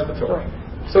respiratory.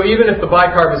 So even if the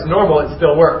bicarb is normal, it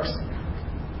still works.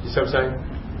 You see what I'm saying?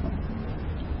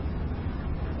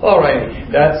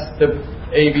 Alrighty. That's the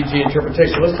ABG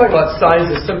interpretation. Let's talk about signs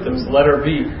and symptoms. Letter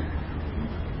B.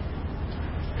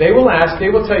 They will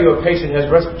tell you a patient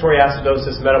has respiratory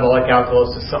acidosis, metabolic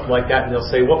alkalosis, something like that, and they'll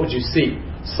say, what would you see?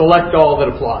 Select all that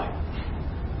apply.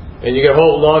 And you get a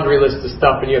whole laundry list of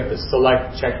stuff, and you have to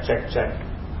select, check,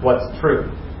 what's true.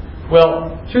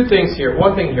 Well, two things here.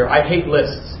 One thing here, I hate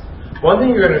lists. One thing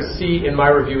you're going to see in my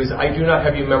review is I do not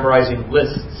have you memorizing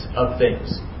lists of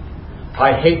things.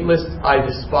 I hate lists, I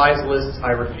despise lists,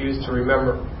 I refuse to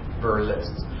remember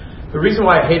lists. The reason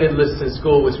why I hated lists in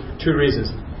school was for two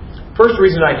reasons. First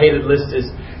reason I hated lists is,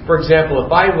 for example,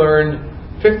 if I learned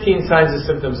 15 signs and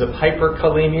symptoms of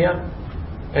hyperkalemia,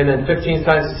 and then 15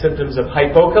 signs and symptoms of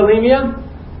hypokalemia,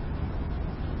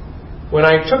 when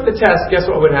I took the test, guess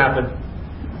what would happen?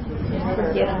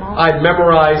 I'd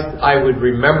memorize, I would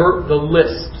remember the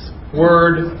lists,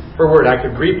 word for word. I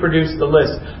could reproduce the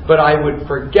list, but I would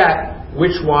forget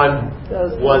which one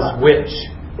was which.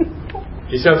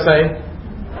 You see what I'm saying?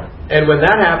 And when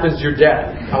that happens, you're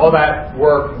dead. All that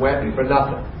work went for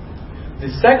nothing.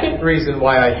 The second reason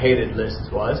why I hated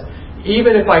lists was,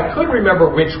 even if I could remember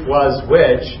which was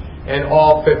which and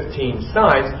all 15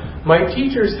 signs, my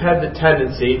teachers had the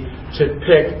tendency to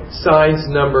pick signs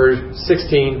numbers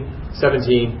 16,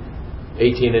 17,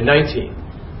 18, and 19,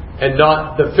 and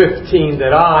not the 15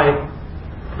 that I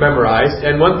memorized.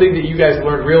 And one thing that you guys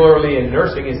learned real early in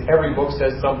nursing is every book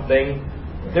says something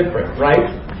different, right?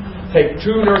 Take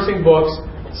two nursing books,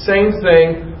 same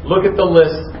thing, look at the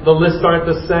list. The lists aren't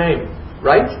the same,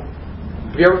 right?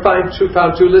 Have you ever found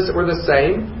two lists that were the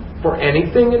same for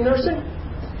anything in nursing?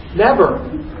 Never.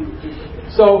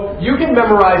 So you can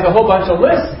memorize a whole bunch of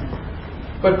lists,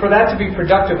 but for that to be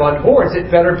productive on boards, it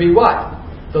better be what?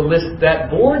 The list that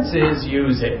boards is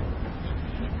using.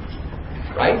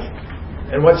 Right?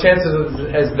 And what chances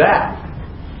is that?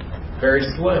 Very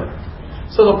slim.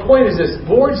 So the point is this,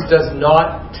 boards does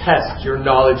not test your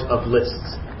knowledge of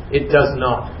lists. It does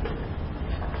not.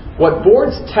 What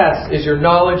boards test is your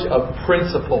knowledge of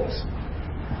principles,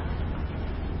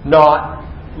 not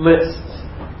lists.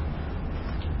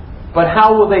 But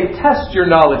how will they test your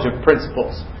knowledge of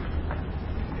principles?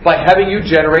 By having you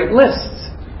generate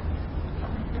lists.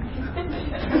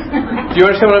 Do you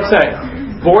understand what I'm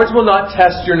saying? Boards will not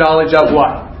test your knowledge of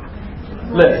what?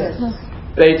 Lists.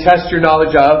 They test your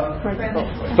knowledge of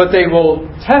principles. But they will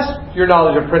test your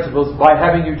knowledge of principles by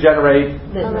having you generate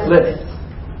lists.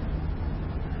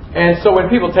 And so when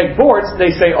people take boards,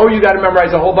 they say, oh, you got to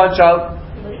memorize a whole bunch of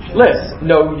lists.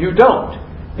 No, you don't.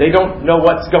 They don't know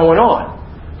what's going on.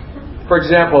 For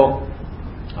example,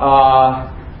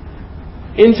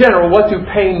 in general, what do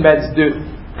pain meds do?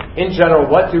 In general,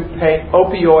 what do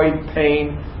opioid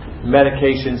pain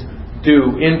medications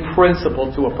do in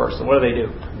principle to a person? What do?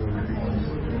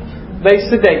 They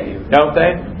sedate you, don't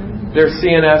they? They're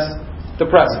CNS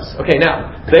depressants. Okay,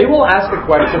 now, they will ask a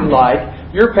question like,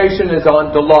 your patient is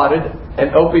on Dilaudid,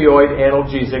 an opioid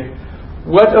analgesic.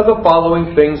 What of the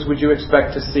following things would you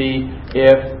expect to see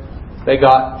if they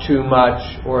got too much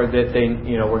or that they,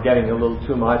 were getting a little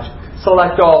too much?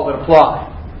 Select all that apply.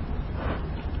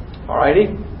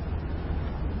 Alrighty?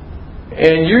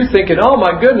 And you're thinking, oh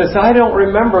my goodness, I don't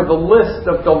remember the list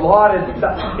of Dilaudid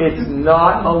signs. It's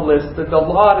not a list of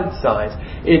Dilaudid signs.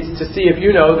 It's to see if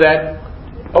you know that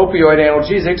opioid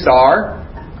analgesics are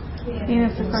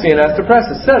CNS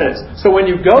depressants, sedatives. So when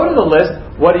you go to the list,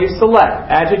 what do you select?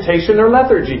 Agitation or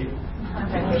lethargy?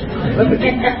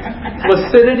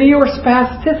 Placidity or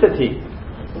spasticity?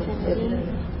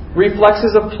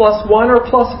 Reflexes of +1 or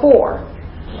 +4?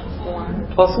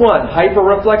 Plus 1.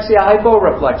 Hyperreflexia,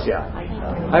 hyporeflexia.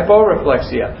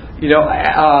 Hyporeflexia.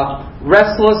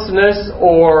 Restlessness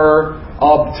or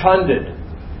obtunded.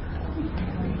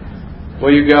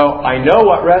 Well, you go, I know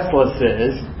what restless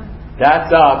is.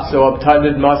 That's up, so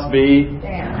obtunded must be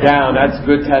down. That's a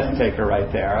good test taker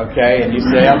right there, okay? And you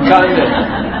say obtunded.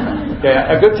 Okay,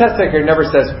 a good test taker never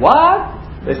says, what?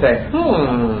 They say,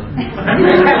 and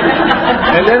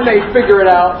then they figure it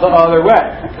out the other way.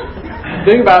 The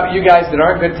thing about you guys that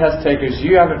aren't good test takers,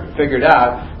 you haven't figured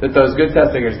out that those good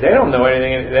test takers, they don't know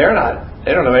anything. They don't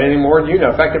know anything more than you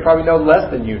know. In fact, they probably know less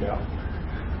than you know.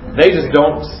 They just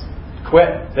don't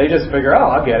quit. They just figure,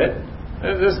 I'll get it.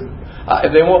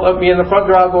 If they won't let me in the front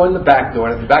door, I'll go in the back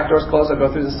door. And if the back door's closed, I'll go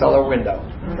through the cellar window.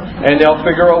 And they'll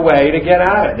figure a way to get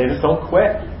at it. They just don't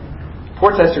quit.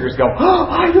 Poor test takers go,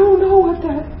 I don't know what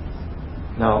that is.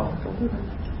 No, don't do that.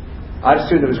 I had a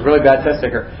student that was a really bad test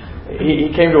taker.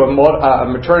 He came to a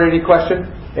maternity question,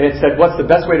 and it said, what's the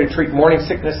best way to treat morning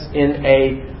sickness in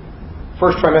a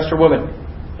first trimester woman?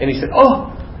 And he said,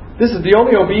 this is the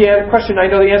only OB question I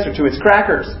know the answer to. It's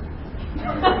crackers.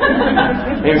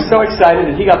 And he was so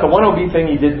excited, and he got the one OB thing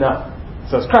he didn't know.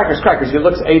 So it's crackers. He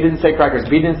looks, A didn't say crackers,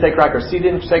 B didn't say crackers, C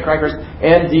didn't say crackers,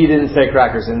 and D didn't say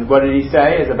crackers. And what did he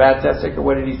say? As a bad test taker,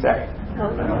 what did he say?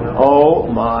 Oh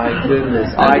my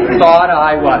goodness. I thought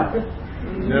I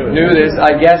knew this.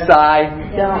 I guess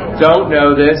I don't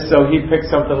know this. So he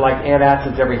picked something like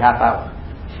antacids every half hour.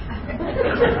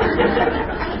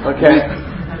 Okay?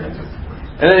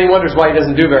 And then he wonders why he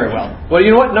doesn't do very well. Well,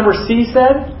 you know what number C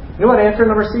said? You know what answer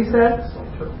number C said?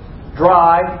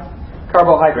 Dry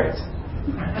carbohydrates.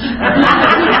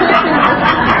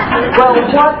 Well,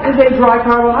 what is a dry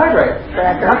carbohydrate?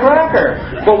 A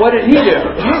cracker. But what did he do?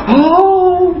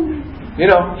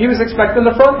 He was expecting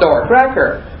the front door.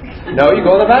 Cracker. No, you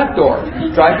go to the back door.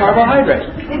 Dry carbohydrate.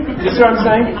 You see what I'm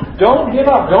saying? Don't give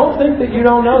up. Don't think that you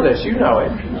don't know this. You know it.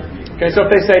 Okay, so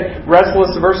if they say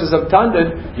restless versus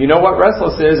obtunded, you know what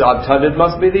restless is. Obtunded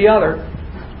must be the other.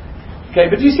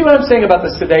 Okay, but do you see what I'm saying about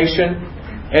the sedation?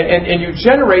 And you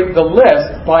generate the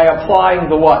list by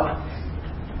applying the what?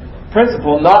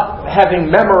 Principle, not having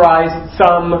memorized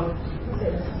some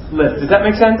list. Does that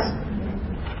make sense?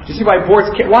 Do you see why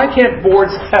can't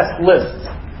boards test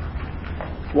lists?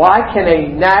 Why can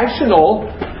a national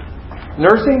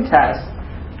nursing test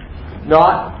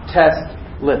not test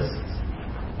lists?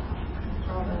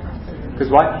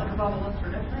 Because what?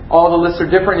 All the lists are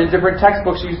different in different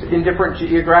textbooks used in different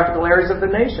geographical areas of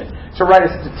the nation. To write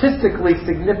a statistically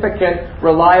significant,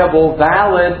 reliable,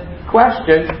 valid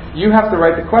question, you have to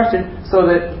write the question so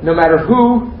that no matter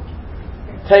who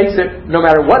takes it, no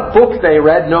matter what book they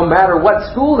read, no matter what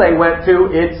school they went to,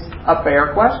 it's a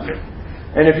fair question.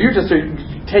 And if you're just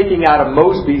taking out of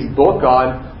Mosby's book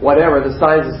on whatever, the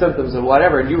signs and symptoms of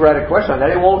whatever, and you write a question on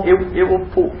that, it will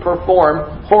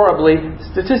perform horribly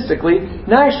statistically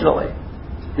nationally.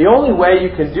 The only way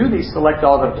you can do these select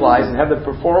all that applies and have them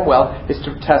perform well is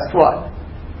to test what?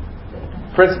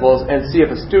 Principles, and see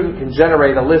if a student can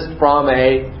generate a list from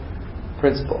a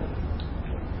principle.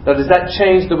 Now, does that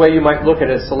change the way you might look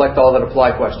at a select all that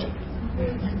apply question?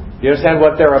 You understand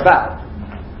what they're about?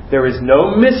 There is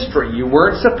no mystery. You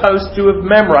weren't supposed to have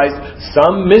memorized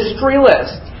some mystery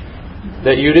list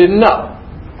that you didn't know.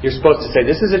 You're supposed to say,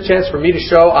 this is a chance for me to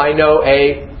show I know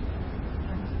a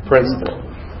principle.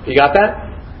 You got that?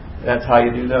 That's how you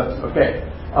do those. Okay.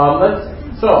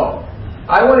 So,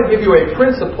 I want to give you a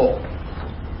principle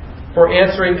for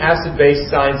answering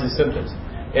acid-base signs and symptoms.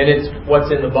 And it's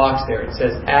what's in the box there. It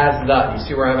says, as the. You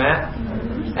see where I'm at?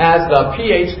 As the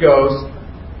pH goes,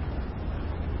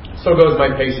 so goes my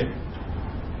patient.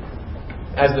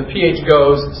 As the pH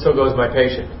goes, so goes my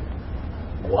patient.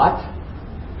 What?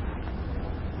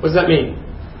 What does that mean?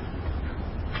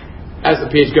 As the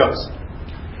pH goes.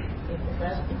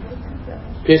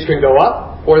 pH can go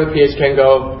up, or the pH can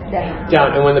go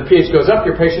down. And when the pH goes up,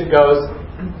 your patient goes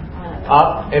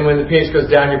up. And when the pH goes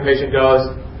down, your patient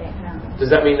goes down. Does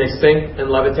that mean they sink and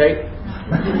levitate?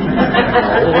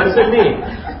 Well, what does it mean?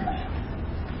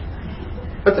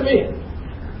 What's it mean?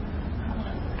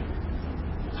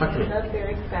 Talk to me. Not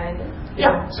very excited.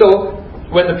 Yeah. So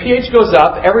when the pH goes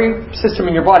up, every system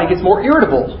in your body gets more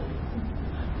irritable.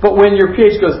 But when your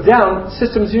pH goes down,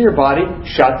 systems in your body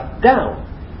shut down.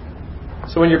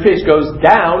 So when your pH goes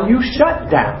down, you shut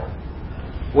down.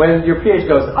 When your pH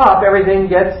goes up, everything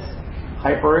gets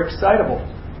hyper-excitable.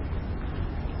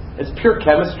 It's pure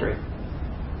chemistry.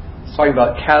 It's talking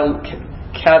about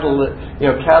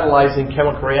catalyzing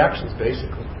chemical reactions,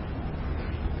 basically.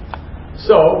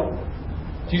 So,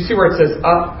 do you see where it says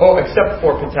up? Oh, except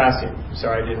for potassium.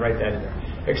 Sorry, I didn't write that in there.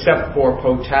 Except for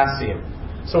potassium.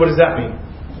 So what does that mean?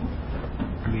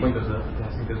 pH goes up,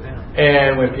 potassium goes down.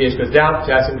 And when pH goes down,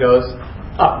 potassium goes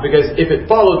up. Because if it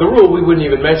followed the rule, we wouldn't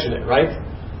even mention it, right?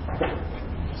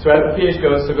 So as the pH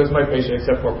goes, so goes my patient,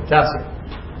 except for potassium.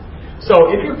 So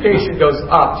if your patient goes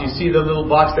up, do you see the little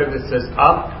box there that says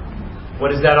up?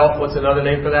 What is that? What's another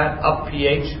name for that? Up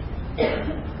pH?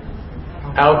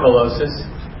 Alkalosis.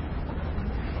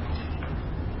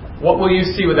 What will you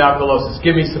see with alkalosis?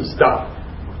 Give me some stuff.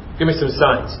 Give me some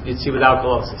signs you'd see with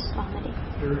alkalosis.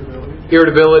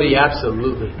 Irritability,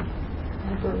 absolutely.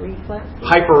 Hyperreflex.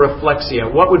 Hyperreflexia.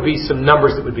 What would be some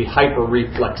numbers that would be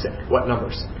hyperreflexic? What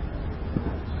numbers?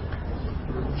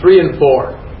 3 and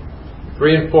 4.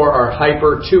 3 and 4 are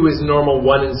hyper. 2 is normal.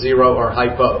 1 and 0 are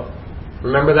hypo.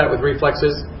 Remember that with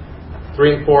reflexes?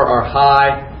 3 and 4 are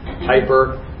high,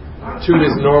 hyper. 2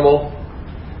 is normal,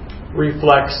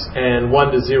 reflex, and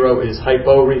 1 to 0 is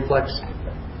hyporeflex.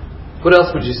 What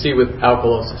else would you see with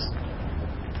alkalosis?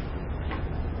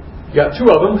 You got 2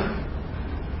 of them.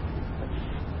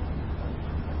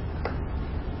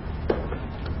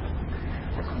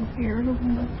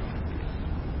 Irritable.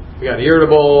 We got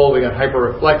irritable, we got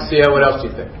hyperreflexia. What else do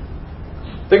you think?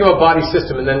 Think of a body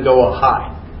system and then go a high.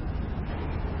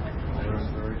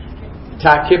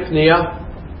 Tachypnea.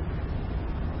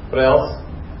 What else?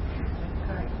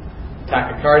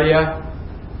 Tachycardia.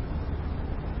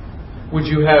 Would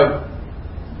you have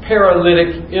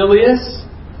paralytic ileus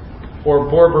or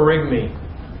borborygmi?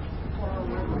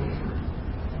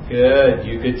 Good.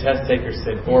 You good test takers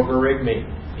said borborygmi,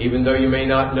 even though you may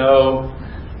not know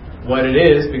what it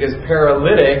is, because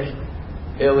paralytic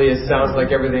ileus sounds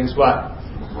like everything's what?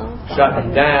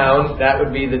 Shutting down. That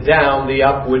would be the down. The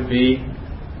up would be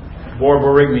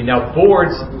borborygmi. Now,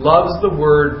 Boards loves the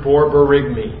word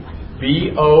borborygmi.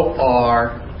 B-O-R-B-O-R-Y-G-M-I.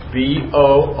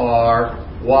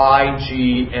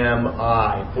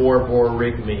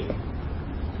 Borborygmi.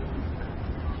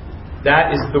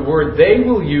 That is the word they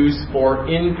will use for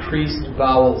increased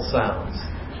vowel sounds.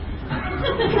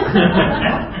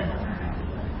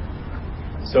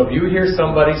 So if you hear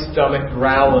somebody's stomach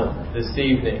growling this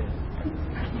evening,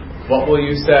 what will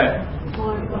you say?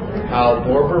 How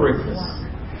borborygmus.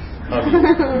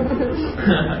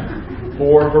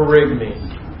 Borborygmi.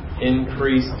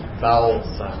 Increased vowel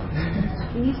sound.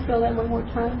 Can you spell that one more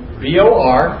time?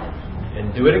 B-O-R,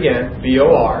 and do it again,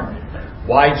 B-O-R-Y-G-M-I.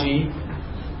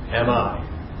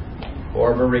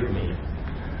 Borborygmi.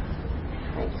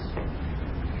 Thanks.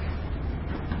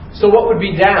 So what would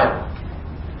be down?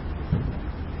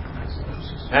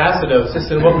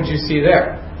 Acidosis. And what would you see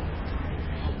there?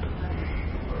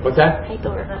 What's that?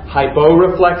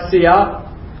 Hyporeflexia.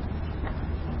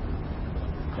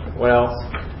 What else?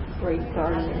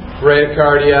 Bradycardia.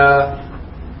 Bradycardia.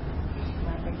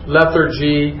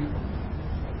 Lethargy.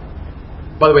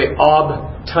 By the way,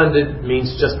 obtunded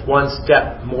means just one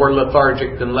step more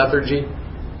lethargic than lethargy.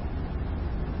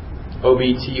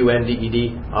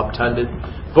 O-B-T-U-N-D-E-D. Obtunded.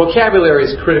 Vocabulary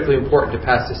is critically important to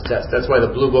pass this test. That's why the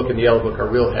blue book and the yellow book are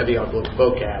real heavy on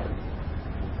vocab.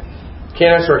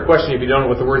 Can't answer a question if you don't know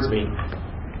what the words mean.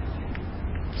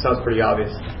 Sounds pretty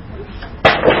obvious.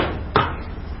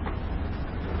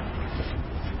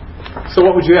 So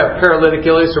what would you have? Paralytic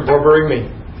ileus or borborygmi?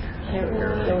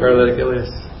 Paralytic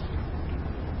ileus.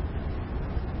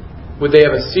 Would they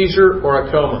have a seizure or a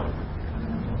coma?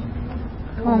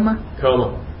 Coma.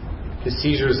 Coma. Because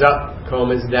seizure is up,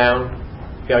 coma is down.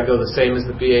 Got to go the same as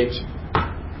the pH.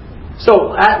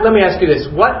 So let me ask you this: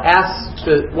 what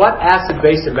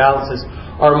acid-base imbalances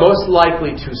are most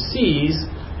likely to seize,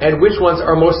 and which ones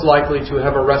are most likely to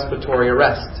have a respiratory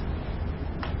arrest?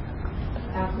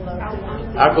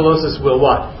 Alkalosis will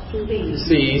what?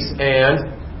 Seize,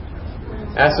 and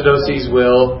acidoses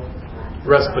will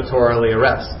respiratorily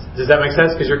arrest. Does that make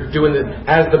sense? Because you're doing it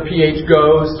as the pH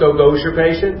goes, so goes your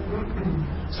patient.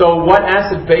 So what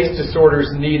acid-base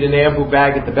disorders need an ambu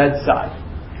bag at the bedside?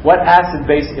 What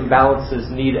acid-base imbalances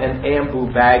need an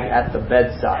ambu bag at the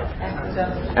bedside?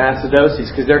 Acidoses,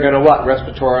 because they're going to what?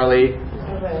 Respiratorily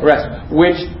arrest.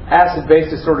 Which acid-base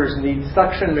disorders need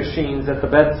suction machines at the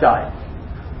bedside?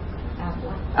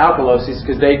 Alkaloses,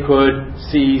 because they could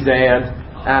seize and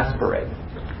aspirate.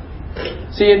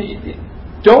 See,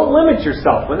 don't limit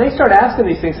yourself. When they start asking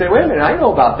these things, say, wait a minute, I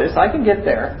know about this. I can get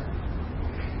there.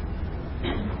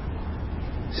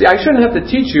 See, I shouldn't have to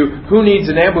teach you who needs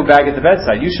an ambu bag at the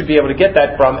bedside. You should be able to get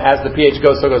that from as the pH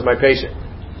goes, so goes my patient.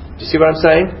 Do you see what I'm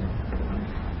saying?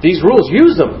 These rules,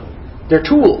 use them. They're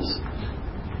tools.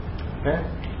 Okay?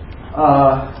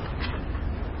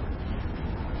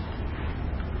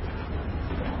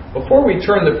 Before we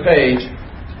turn the page,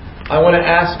 I want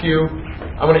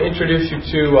to introduce you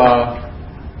to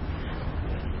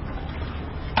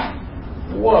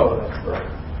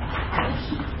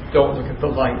Don't look at the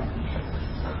light.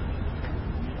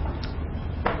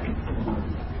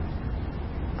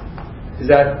 Is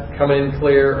that coming in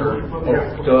clear? Or,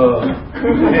 duh.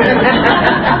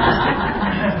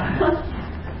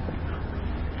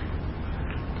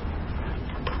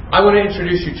 I want to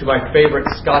introduce you to my favorite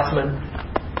Scotsman.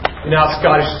 You know how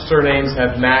Scottish surnames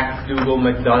have Mac, Dougal,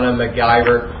 McDonough,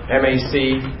 MacGyver, MAC.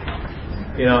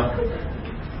 You know.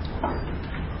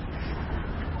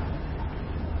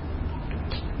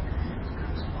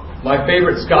 My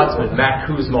favorite Scotsman, Mac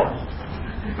Kuzmal.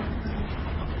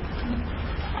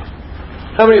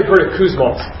 How many have heard of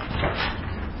Kuzmals?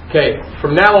 Okay,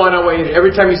 from now on, I want you to,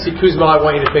 every time you see Kuzmal, I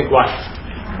want you to think what?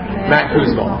 Mac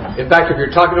Kuzmal. In fact, if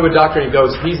you're talking to a doctor and he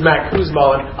goes, he's Mac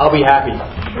Kuzmal, I'll be happy.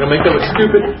 It'll make them look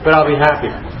stupid, but I'll be happy.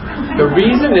 The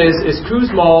reason is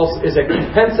Kuzmal's is a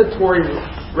compensatory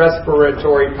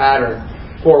respiratory pattern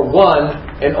for one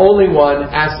and only one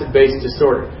acid-base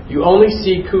disorder. You only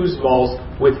see Kuzmal's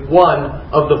with one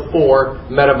of the four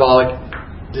metabolic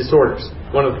disorders,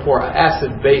 one of the four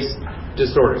acid-base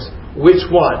disorders. Which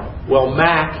one? Well,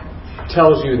 MAC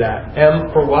tells you that.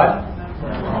 M for what?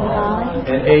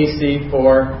 And AC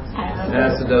for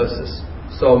acidosis.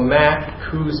 So MAC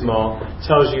Kuzmal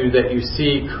tells you that you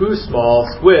see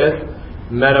Kuzmals with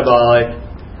metabolic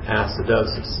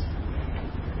acidosis.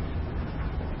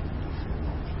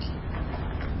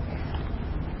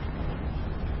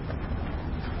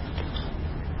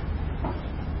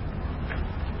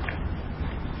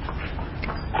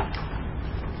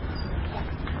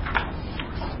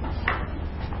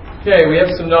 Okay, we have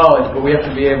some knowledge, but we have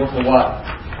to be able to what?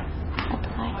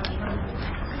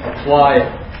 Apply it.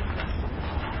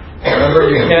 Remember,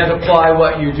 you can't apply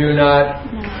what you do not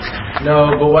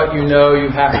know, but what you know, you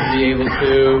have to be able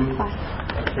to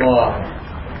apply.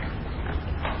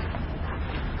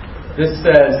 This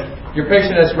says, your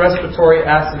patient has respiratory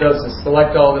acidosis.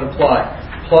 Select all and apply.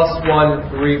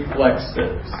 +1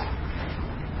 reflexes.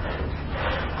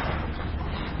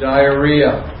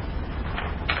 Diarrhea.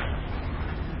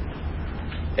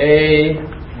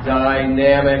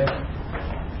 Adynamic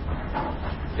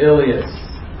ileus.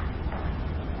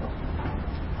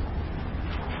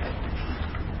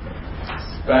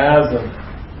 Spasm.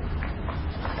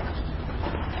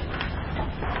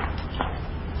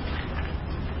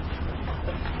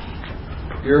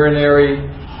 Urinary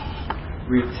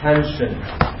retention.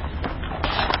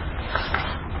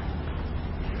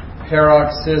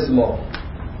 Paroxysmal.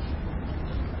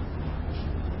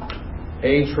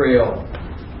 Atrial.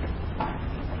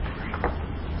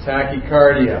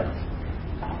 Tachycardia.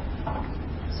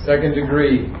 Second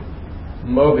degree.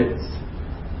 Mobitz.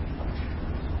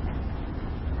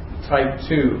 Type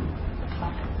 2.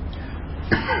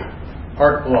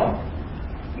 Heart block.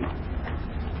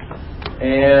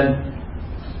 And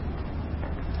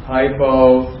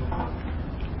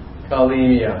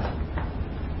hypokalemia.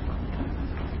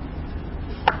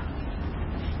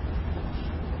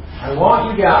 I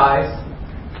want you guys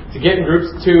to get in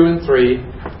groups 2 and 3,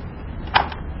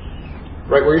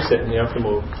 right where you're sitting, you don't have to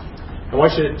move. I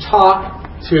want you to talk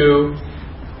to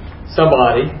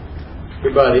somebody,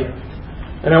 your buddy,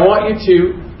 and I want you to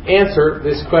answer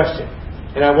this question.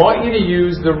 And I want you to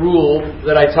use the rule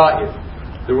that I taught you.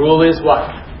 The rule is what?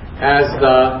 As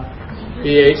the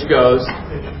pH goes,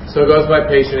 so goes my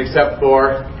patient, except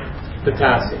for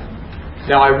potassium.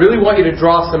 Now I really want you to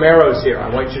draw some arrows here. I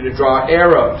want you to draw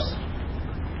arrows.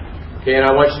 Okay, and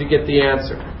I want you to get the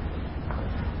answer.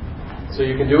 So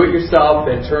you can do it yourself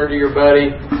and turn to your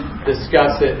buddy,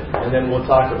 discuss it, and then we'll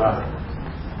talk about it.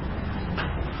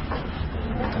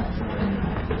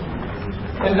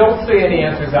 And don't say any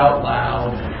answers out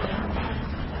loud.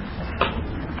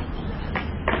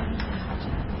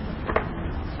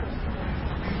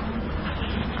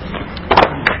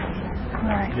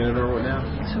 Alright. Get it over now.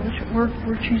 So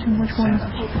we're choosing which one.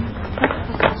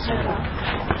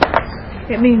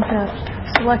 It means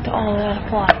select all and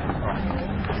apply.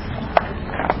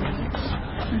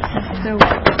 So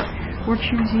we're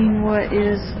choosing what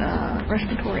is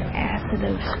respiratory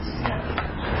acidosis.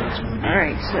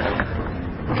 Alright, so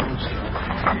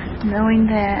knowing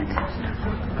that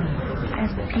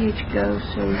as the pH goes,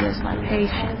 so does my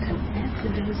patient.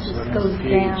 Acidosis goes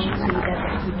down.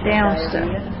 Down stuff.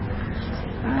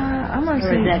 I'm going to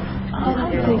say that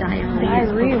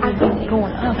diarrhea would be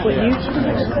going up. What you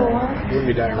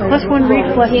 +1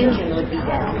 reflexes.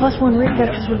 +1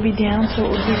 reflexes would be down, so it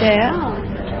would be that.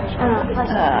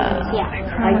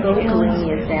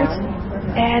 Hypokalemia is down.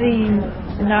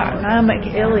 Adynamic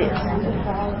ileus.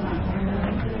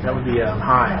 That would be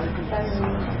high.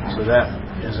 So that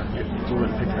isn't good. You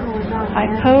wouldn't pick that up.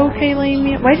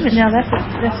 Hypokalemia. Wait a minute. Now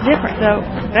that's different though.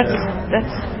 That's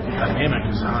dynamic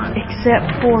is high.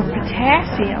 except for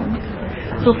potassium.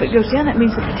 So if it goes down, that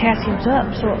means the potassium's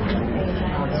up.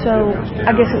 So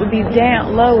I guess it would be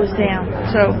down. Low is down.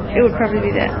 So it would probably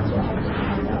be that.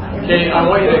 Okay, I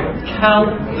want you to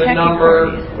count the number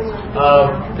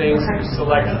of things you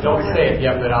selected. Don't say it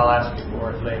yet, but I'll ask you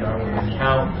for it later. I want you to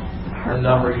count the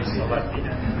number you selected.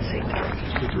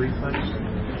 Just reflex.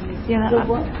 Yeah. So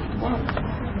what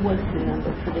was the number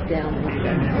for the down?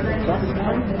 Plus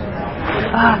one?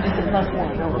 Plus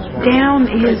one. Down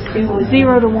is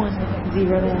 0 to 1.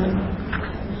 0 to 1.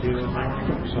 0,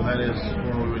 so that is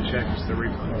when we would check is the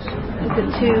reflex. The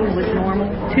 2 was normal.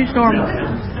 2's normal.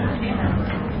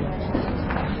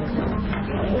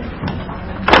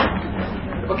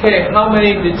 Okay, how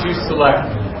many did you select?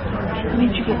 How many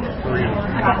did you get? 3.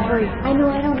 I got 3. I know,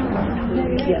 I don't know.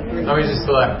 Yeah, 3. How many did you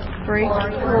select? 3.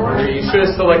 3. You should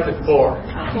have selected 4.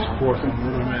 Fourth one,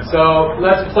 what do we miss? So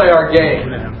let's play our game.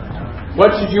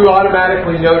 What should you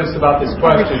automatically notice about this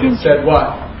question? It said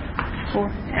what? 4.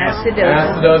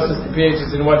 Acidosis, the pH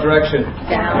is in what direction?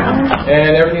 Down.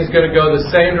 And everything's going to go the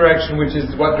same direction, which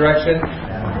is what direction?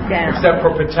 Down. Except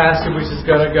for potassium, which is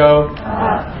going to go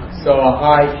so a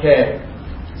high K.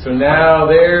 So now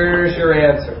there's your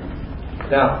answer.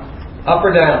 Now, up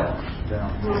or down?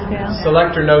 Down.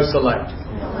 Select or no select?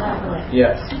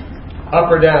 Yes.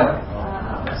 Up or down?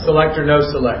 Select or no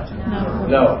select?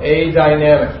 No.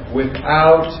 Adynamic,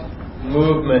 without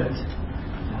movement.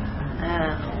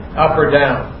 Up or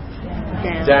down?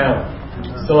 Down.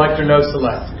 Select or no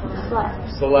select?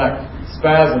 Select.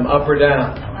 Spasm, up or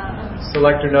down?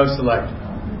 Select or no select?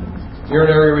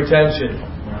 Urinary retention?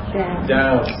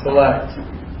 Down. Select.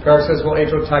 Paroxysmal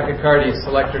atrial tachycardia,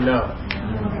 select or no?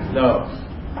 No.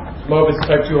 Mobus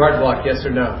type 2 heart block, yes or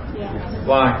no?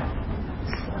 Why?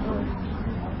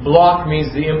 Block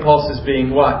means the impulse is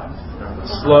being what?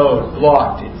 Slowed,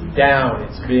 blocked, it's down,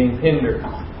 it's being hindered.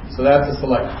 So that's a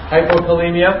select.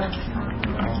 Hypokalemia?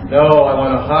 No, I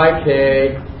want a high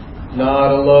K,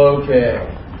 not a low K.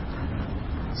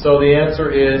 So the answer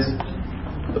is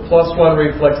the +1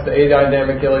 reflex, the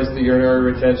adynamic Ileus, the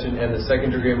urinary retention, and the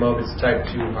second degree of Mobus type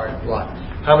 2 heart block.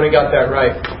 How many got that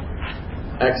right?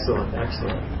 Excellent,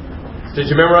 excellent. Did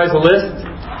you memorize the list?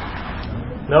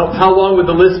 No? How long would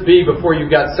the list be before you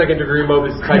got second degree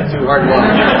Mobus type 2 heart block?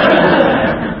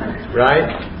 Right?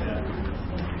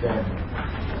 Okay.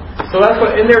 So that's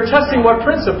what, and they're testing what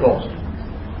principle?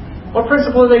 What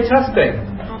principle are they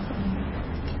testing?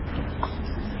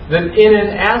 That in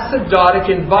an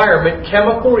acidotic environment,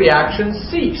 chemical reactions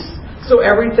cease. So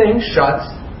everything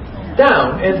shuts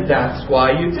down, and that's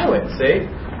why you do it, see?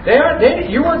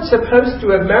 You weren't supposed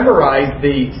to have memorized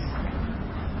these.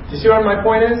 Do you see what my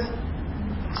point is?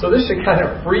 So this should kind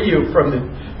of free you from the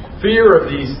fear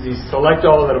of these select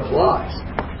all that applies.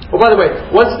 Oh, by the way,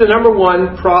 what's the number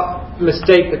one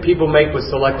mistake that people make with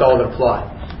select all that apply?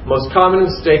 Most common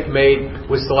mistake made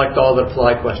with select all that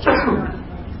apply questions.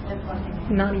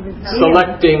 Not even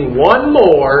Selecting one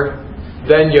more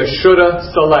than you should have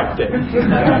selected.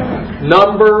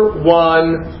 Number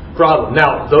one problem.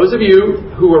 Now, those of you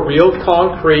who are real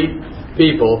concrete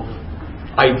people,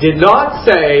 I did not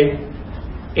say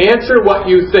answer what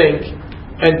you think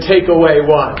and take away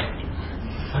one.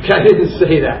 Okay, I didn't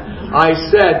say that. I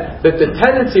said that the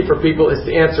tendency for people is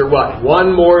to answer what?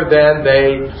 One more than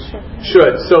they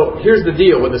should. So here's the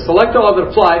deal. With the select all that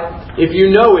apply, if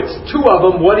you know it's two of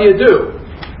them, what do?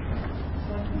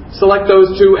 Select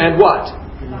those two and what?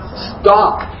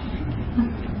 Stop.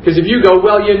 Because if you go,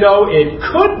 well, you know, it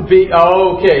could be,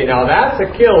 okay, now that's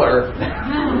a killer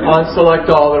on select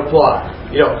all that apply.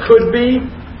 You know, could be,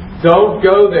 don't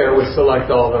go there with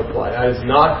select all that apply. That is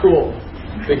not cool.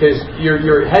 Because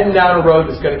you're heading down a road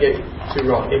that's going to get too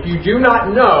wrong. If you do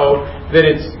not know that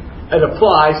it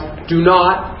applies, do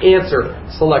not answer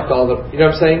select all the. You know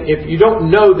what I'm saying? If you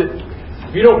don't know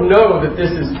that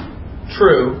this is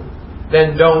true,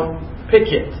 then don't pick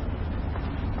it.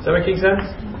 Is that making sense?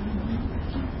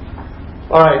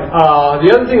 All right.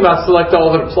 The other thing about select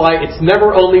all that apply, it's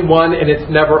never only one and it's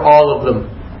never all of them.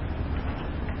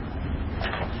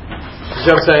 You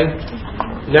see what I'm saying?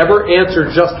 Never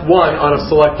answer just one on a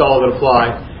select all that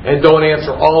apply, and don't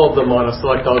answer all of them on a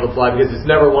select all that apply, because it's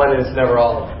never one and it's never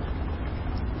all of them.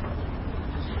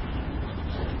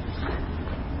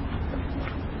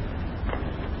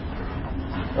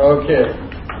 Okay,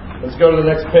 let's go to the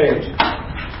next page.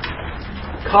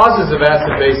 Causes of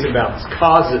acid-base imbalance.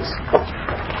 Causes.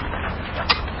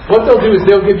 What they'll do is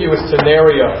they'll give you a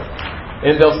scenario,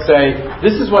 and they'll say,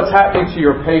 this is what's happening to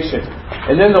your patient.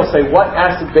 And then they'll say, what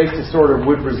acid-base disorder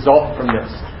would result from this?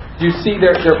 Do you see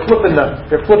they're flipping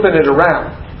it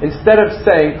around? instead of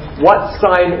saying, what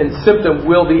sign and symptom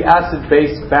will the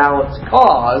acid-base balance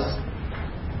cause,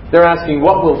 they're asking,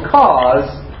 what will cause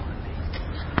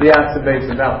the acid-base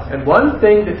imbalance? And one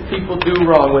thing that people do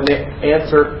wrong when they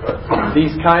answer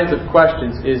these kinds of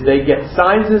questions is they get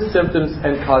signs and symptoms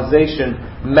and causation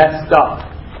messed up.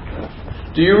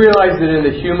 Do you realize that in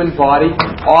the human body,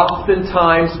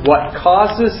 oftentimes what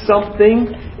causes something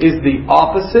is the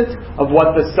opposite of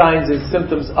what the signs and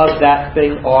symptoms of that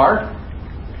thing are?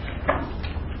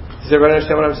 Does everybody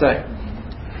understand what I'm saying?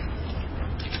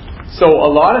 So a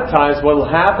lot of times what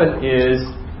will happen is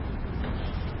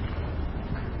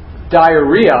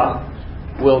diarrhea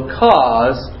will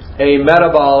cause a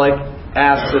metabolic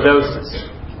acidosis.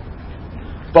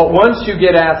 But once you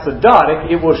get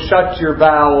acidotic, it will shut your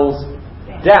bowels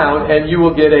down and you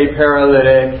will get a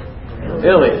paralytic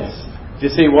ileus. You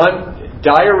see,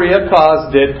 diarrhea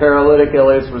caused it, paralytic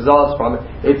ileus results from it.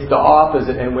 It's the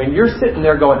opposite. And when you're sitting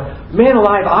there going, man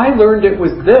alive, I learned it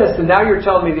was this, and now you're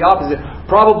telling me the opposite,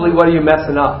 probably what are you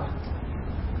messing up?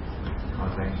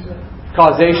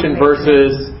 Causation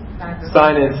versus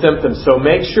sign and symptoms. So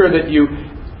make sure that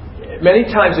many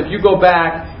times if you go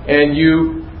back and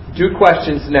you do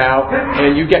questions now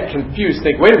and you get confused,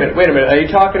 think, wait a minute, are you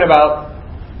talking about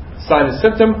sign and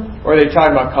symptom, or are they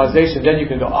talking about causation? Then you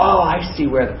can go, oh, I see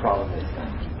where the problem is.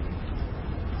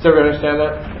 Does everybody understand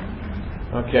that?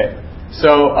 Okay.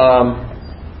 So,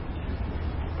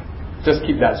 just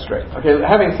keep that straight. Okay,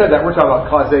 having said that, we're talking about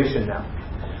causation now.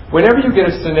 Whenever you get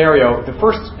a scenario, the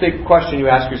first big question you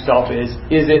ask yourself is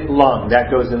it lung?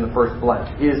 That goes in the first blank.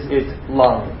 Is it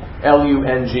lung?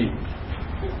 L-U-N-G.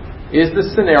 Is the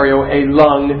scenario a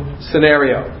lung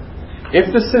scenario? If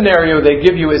the scenario they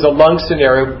give you is a lung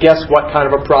scenario, guess what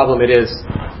kind of a problem it is?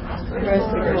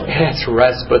 Respiratory. It's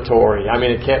respiratory. I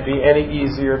mean, it can't be any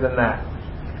easier than that.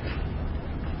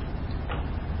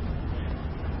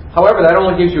 However, that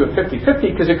only gives you a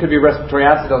 50-50 because it could be respiratory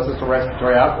acidosis or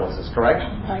respiratory alkalosis, correct?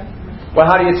 Right. Well,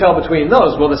 how do you tell between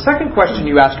those? Well, the second question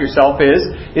you ask yourself is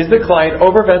the client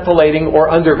overventilating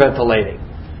or underventilating?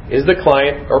 Is the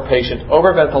client or patient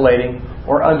overventilating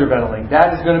or underventilating?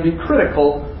 That is going to be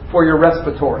critical for your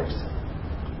respiratories.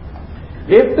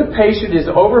 If the patient is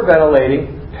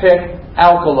overventilating, pick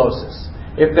alkalosis.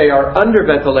 If they are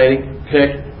underventilating,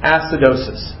 pick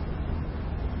acidosis.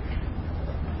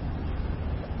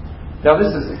 Now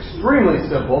this is extremely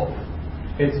simple.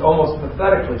 It's almost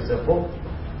pathetically simple.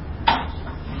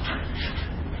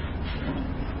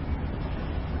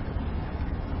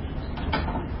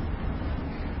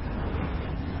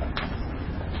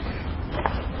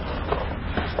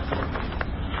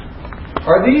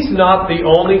 Are these not the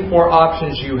only four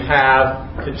options you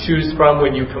have to choose from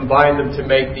when you combine them to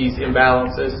make these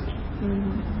imbalances?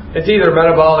 Mm-hmm. It's either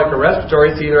metabolic or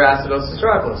respiratory, it's either acidosis or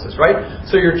alkalosis, right?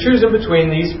 So you're choosing between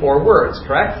these four words,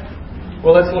 correct?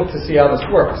 Well, let's look to see how this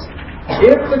works.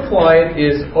 If the client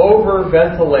is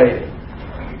overventilating,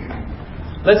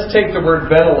 let's take the word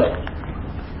ventilate.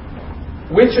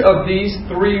 Which of these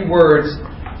three words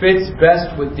fits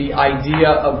best with the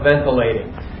idea of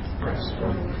ventilating?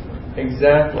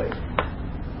 Exactly.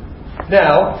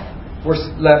 Now, we're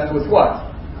left with what?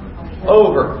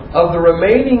 Over. Of the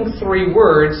remaining three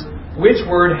words, which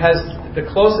word has the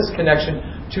closest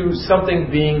connection to something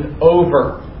being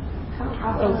over?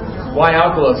 Why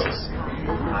alkalosis?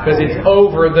 Because it's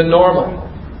over the normal.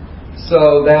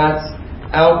 So that's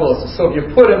alkalosis. So if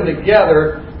you put them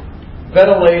together,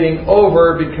 ventilating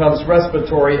over becomes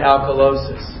respiratory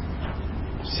alkalosis.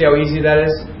 See how easy that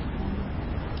is?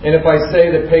 And if I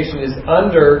say the patient is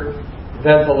under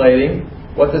ventilating,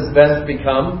 what does vent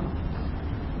become?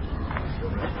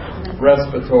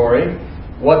 Respiratory.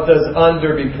 What does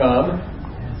under become?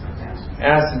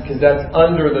 Acid, because that's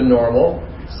under the normal.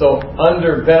 So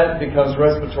under vent becomes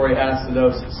respiratory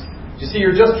acidosis. You see,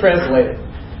 you're just translating.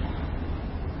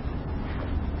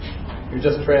 You're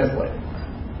just translating.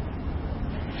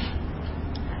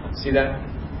 See that?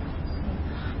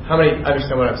 How many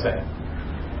understand what I'm saying?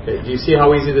 Okay, do you see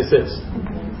how easy this is?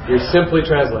 You're simply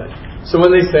translating. So when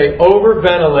they say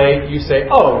overventilate, you say,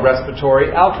 oh,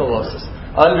 respiratory alkalosis.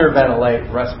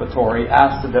 Underventilate, respiratory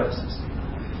acidosis.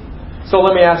 So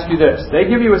let me ask you this. They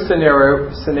give you a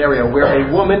scenario where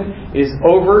a woman is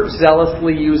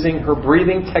overzealously using her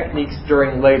breathing techniques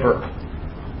during labor.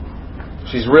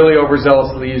 She's really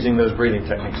overzealously using those breathing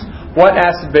techniques. What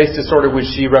acid-base disorder would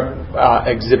she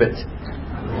exhibit?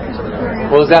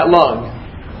 Well, is that lung?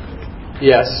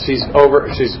 Yes, she's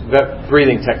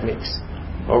breathing techniques.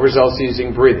 Overzealously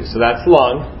using breathing. So that's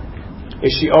lung.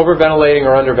 Is she overventilating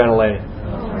or underventilating?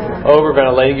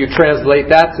 Overventilating. You translate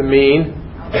that to mean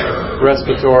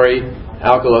respiratory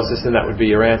alkalosis, and that would be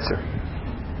your answer.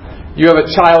 You have a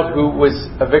child who was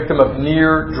a victim of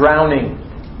near drowning.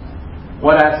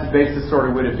 What acid-base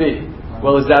disorder would it be?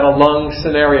 Well, is that a lung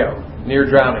scenario? Near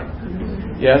drowning?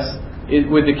 Yes?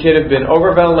 Would the kid have been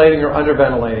overventilating or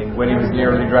underventilating when he was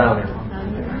nearly drowning?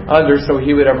 Under, so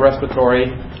he would have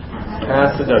respiratory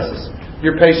acidosis.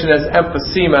 Your patient has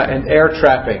emphysema and air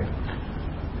trapping.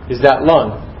 Is that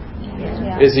lung?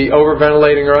 Is he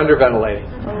overventilating or underventilating?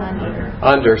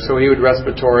 Under, so he would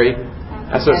respiratory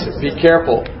acidosis. Be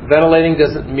careful. Ventilating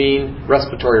doesn't mean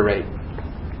respiratory rate.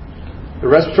 The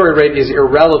respiratory rate is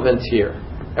irrelevant here.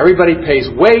 Everybody pays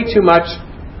way too much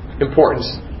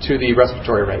importance to the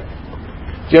respiratory rate.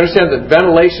 Do you understand that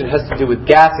ventilation has to do with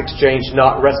gas exchange,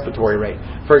 not respiratory rate?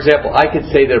 For example, I could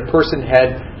say that a person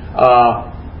had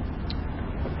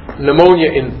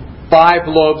pneumonia in 4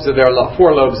 lobes of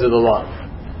the lung.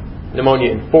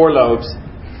 Pneumonia in 4 lobes.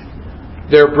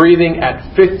 They're breathing at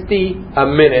 50 a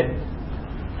minute,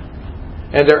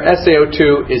 and their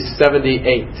SaO2 is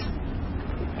 78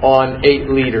 on 8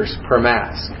 liters per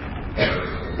mask.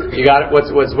 You got it? What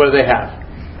do they have?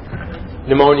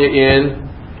 Pneumonia in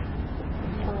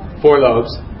 4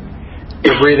 lobes.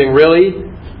 They're breathing really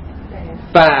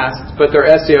fast, but their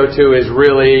SaO2 is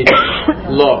really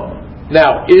low.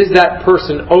 Now, is that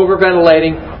person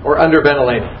overventilating or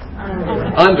underventilating?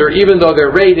 Under, even though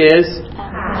their rate is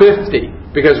 50.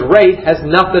 Because rate has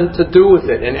nothing to do with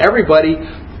it. And everybody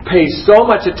pays so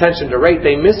much attention to rate,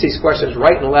 they miss these questions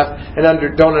right and left and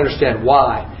don't understand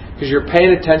why. Because you're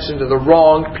paying attention to the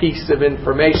wrong piece of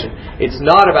information. It's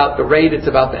not about the rate, it's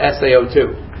about the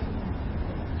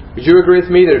SaO2. Would you agree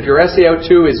with me that if your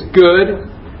SaO2 is good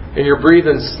and you're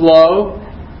breathing slow,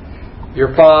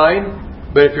 you're fine?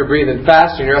 But if you're breathing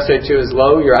fast and your SaO2 is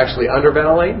low, you're actually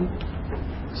underventilating?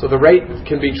 So the rate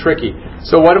can be tricky.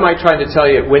 So what am I trying to tell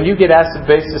you? When you get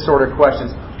acid-base disorder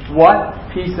questions, what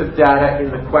piece of data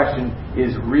in the question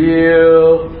is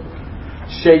real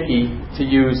shaky to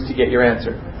use to get your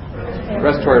answer?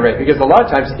 Respiratory rate. Because a lot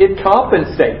of times it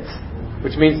compensates,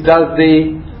 which means does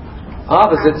the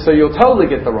opposite, so you'll totally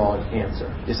get the wrong answer.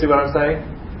 You see what I'm saying?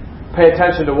 Pay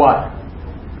attention to what?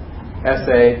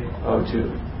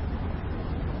 SaO2.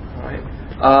 All right.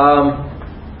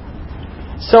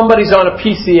 Somebody's on a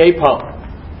PCA pump.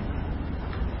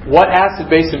 What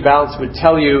acid-base imbalance would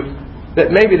tell you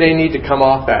that maybe they need to come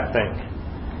off that thing?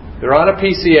 They're on a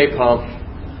PCA pump.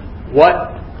 What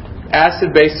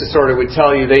acid-base disorder would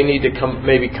tell you they need to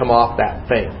come off that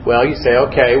thing? Well, you say,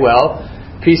 okay, well,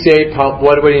 PCA pump,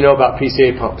 what do you know about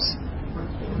PCA pumps?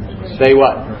 They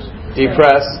what?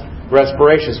 Depress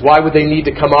respirations. Why would they need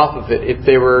to come off of it if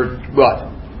they were, what?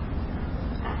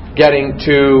 Getting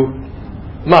too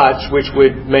much, which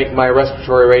would make my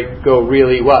respiratory rate go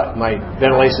really what? My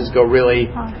ventilations go really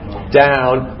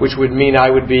down, which would mean I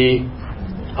would be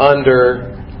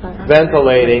under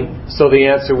ventilating. So the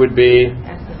answer would be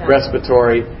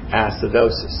respiratory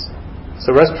acidosis.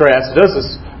 So respiratory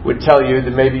acidosis would tell you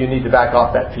that maybe you need to back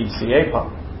off that PCA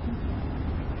pump.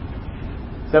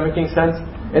 Is that making sense?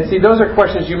 And see, those are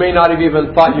questions you may not have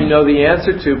even thought you know the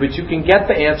answer to, but you can get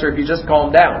the answer if you just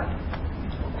calm down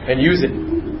and use it.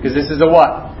 Because this is a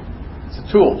what? It's a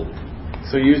tool.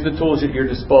 So use the tools at your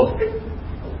disposal.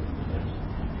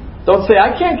 Don't say,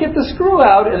 I can't get the screw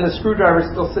out and the screwdriver's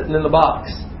still sitting in the box.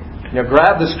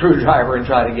 Grab the screwdriver and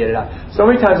try to get it out. So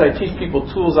many times I teach people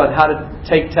tools on how to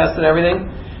take tests and everything,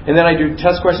 and then I do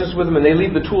test questions with them and they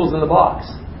leave the tools in the box.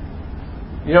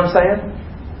 You know what I'm saying?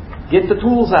 Get the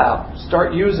tools out.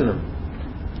 Start using them.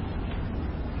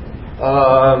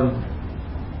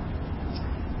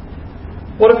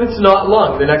 What if it's not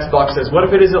lung? The next box says, what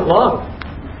if it isn't lung?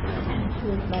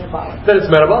 Then it's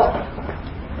metabolic.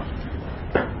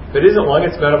 If it isn't lung,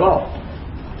 it's metabolic.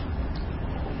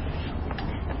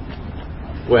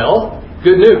 Well,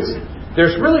 good news.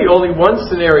 There's really only one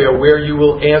scenario where you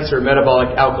will answer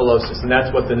metabolic alkalosis, and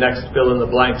that's what the next fill in the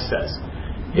blank says.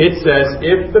 It says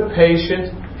if the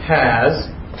patient has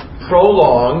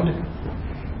prolonged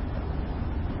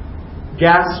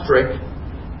gastric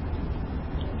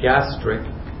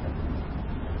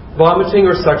vomiting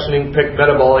or suctioning, pick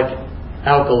metabolic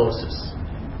alkalosis.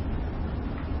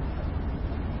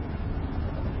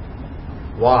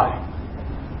 Why?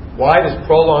 Why does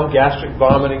prolonged gastric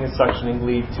vomiting and suctioning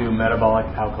lead to metabolic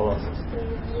alkalosis?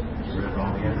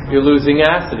 You're losing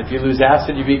acid. If you lose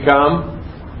acid, you become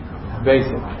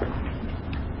basic.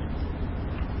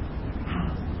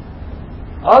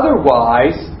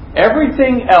 Otherwise,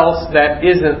 everything else that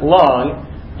isn't lung,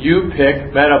 you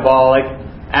pick metabolic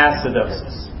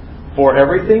acidosis. For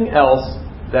everything else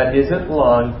that isn't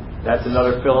lung, that's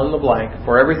another fill in the blank.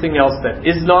 For everything else that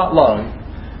is not lung,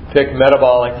 pick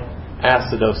metabolic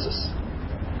acidosis.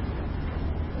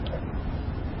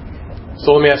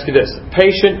 So let me ask you this.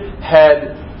 Patient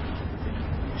had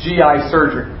GI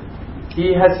surgery.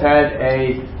 He has had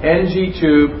a NG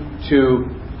tube to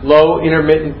low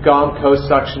intermittent GOM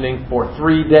co-suctioning for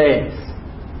 3 days.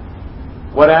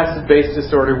 What acid-base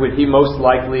disorder would he most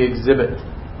likely exhibit?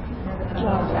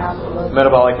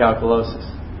 Metabolic alkalosis.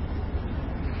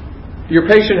 Your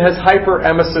patient has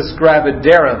hyperemesis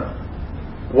gravidarum.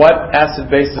 What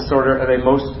acid-base disorder are they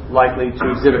most likely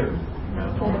to exhibit?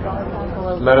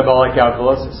 Metabolic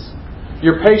alkalosis.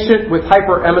 Your patient with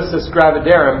hyperemesis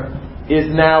gravidarum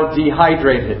is now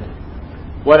dehydrated.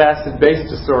 What acid-base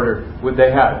disorder would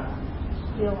they have?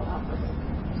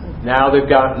 Now they've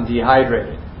gotten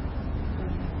dehydrated.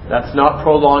 That's not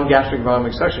prolonged gastric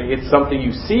vomiting suction. It's something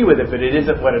you see with it, but it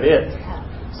isn't what it is.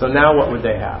 So now what would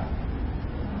they have?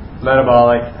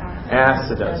 Metabolic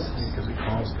acidosis. Because it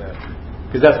caused that.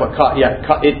 Because that's what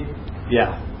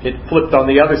it flipped on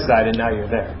the other side, and now you're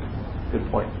there. Good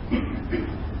point.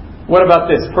 What about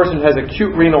this? Person has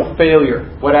acute renal failure.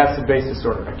 What acid-base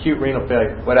disorder? Acute renal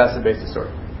failure. What acid-base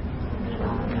disorder?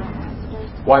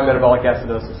 Why metabolic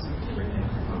acidosis?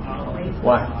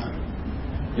 Why?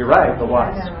 You're right, but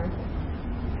why?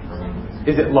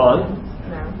 Is it lung?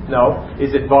 No.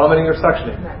 Is it vomiting or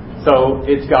suctioning? So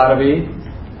it's got to be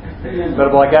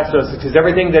metabolic acidosis, because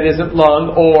everything that isn't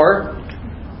lung or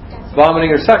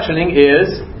vomiting or suctioning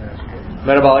is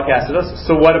metabolic acidosis.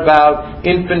 So what about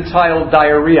infantile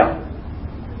diarrhea?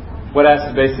 What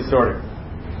acid-base disorder?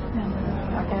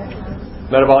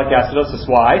 Metabolic acidosis.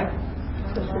 Why?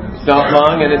 It's not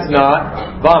lung and it's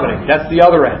not vomiting. That's the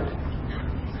other end.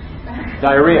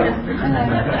 Diarrhea.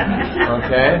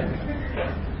 Okay.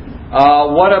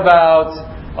 What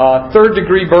about third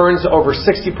degree burns over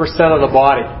 60% of the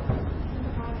body?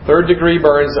 Third degree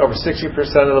burns over 60%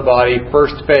 of the body,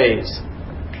 first phase.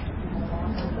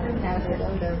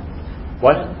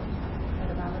 What?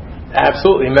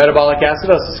 Absolutely, metabolic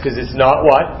acidosis, because it's not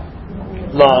what?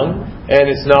 Lung, and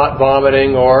it's not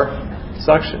vomiting or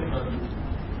suctioning.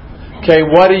 Okay,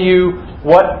 what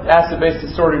acid-base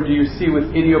disorder do you see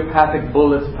with idiopathic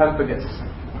bullous pemphigus?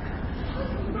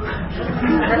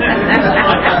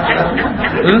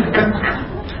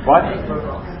 What?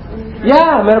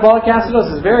 Yeah, metabolic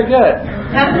acidosis. Very good.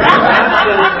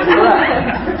 Absolutely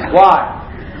correct. Why?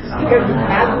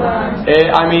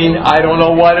 I mean, I don't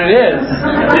know what it is.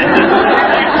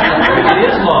 It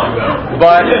is long, though.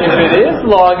 But if it is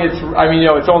long,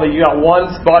 it's only, you got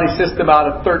one body system out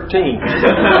of 13.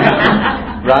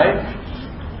 Right?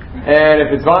 And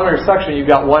if it's vomit or suction, you've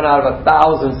got 1 out of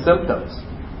 1,000 symptoms.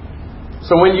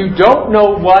 So when you don't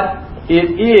know what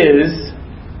it is,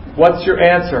 what's your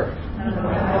answer?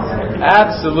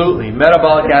 Absolutely.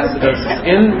 Metabolic acidosis.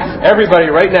 In everybody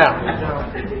right now.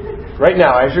 Right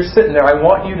now, as you're sitting there, I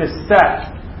want you to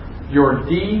set your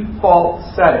default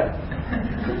setting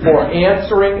for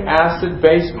answering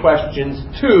acid-base questions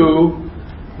to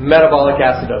metabolic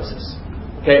acidosis.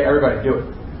 Okay, everybody, do it.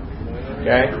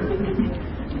 Okay?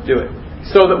 Do it.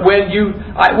 So that when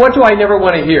what do I never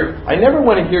want to hear? I never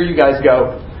want to hear you guys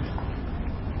go,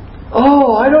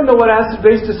 oh, I don't know what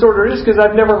acid-base disorder is because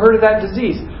I've never heard of that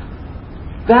disease.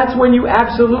 That's when you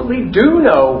absolutely do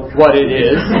know what it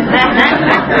is.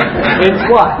 It's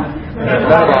what?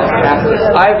 Metabolic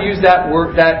acidosis. I've used that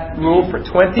rule for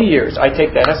 20 years. I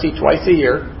take the NSE twice a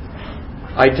year.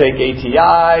 I take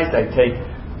ATIs. I take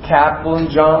Kaplan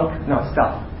junk. No,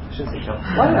 stop. I shouldn't say junk.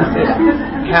 Why did I say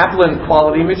that? Kaplan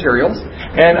quality materials.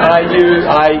 And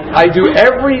I do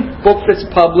every book that's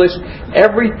published,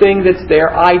 everything that's there.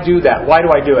 I do that. Why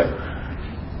do I do it?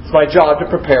 It's my job to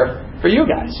prepare for you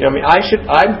guys.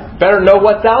 I better know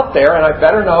what's out there, and I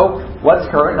better know what's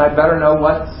current, and I better know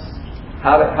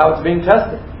how it's being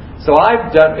tested. So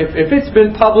I've done, if it's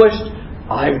been published,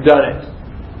 I've done it.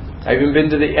 I've even been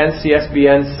to the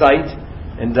NCSBN site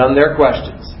and done their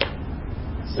questions.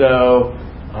 So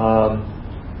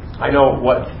I know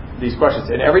what these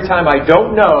questions, and every time I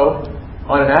don't know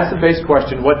on an acid-based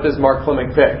question, what does Mark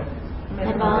Fleming pick?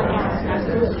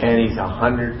 And he's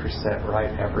 100%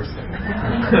 right every single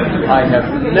time. I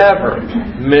have never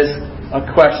missed a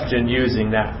question using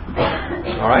that.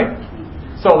 All right?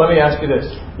 So let me ask you this.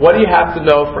 What do you have to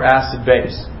know for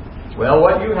acid-base? Well,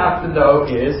 what you have to know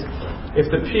is if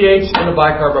the pH and the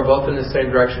bicarb are both in the same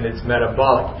direction, it's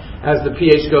metabolic. As the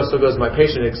pH goes, so goes my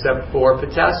patient, except for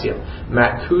potassium.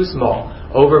 Matt Kuzmal.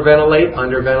 Overventilate,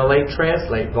 underventilate,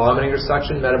 translate. Vomiting or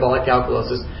suction, metabolic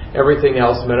alkalosis. Everything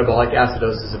else, metabolic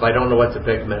acidosis. If I don't know what to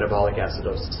pick, metabolic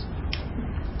acidosis.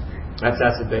 That's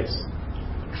acid-base.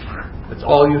 That's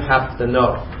all you have to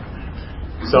know.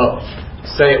 So,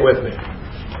 say it with me.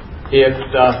 If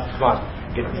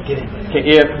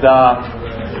the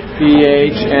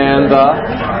pH and the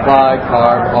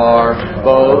bicarb are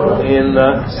both in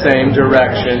the same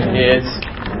direction. It's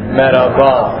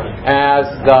metabolic. As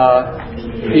the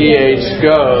pH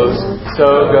goes,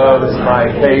 so goes my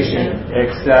patient,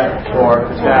 except for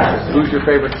potassium. Who's your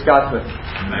favorite Scotsman?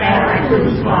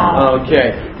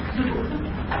 Okay.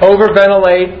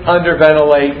 Overventilate,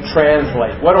 underventilate,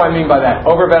 translate. What do I mean by that?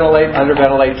 Overventilate,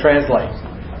 underventilate, translate.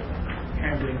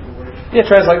 Yeah,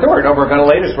 translate the word.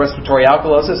 Overventilate is respiratory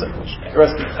alkalosis.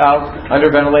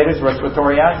 Underventilate is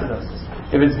respiratory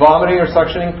acidosis. If it's vomiting or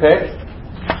suctioning, pick.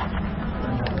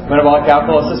 Metabolic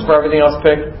alkalosis. For everything else,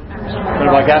 pick.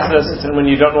 Metabolic acidosis. And when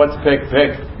you don't know what to pick,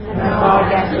 pick.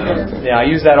 Yeah, I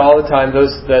use that all the time.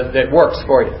 That works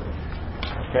for you.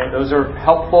 Okay, those are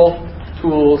helpful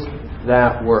tools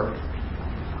that work.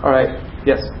 All right.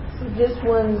 Yes. So this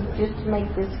one, just to make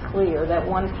this clear, that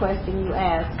one question you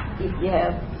asked, if you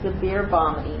have severe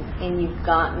vomiting and you've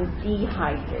gotten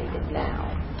dehydrated now,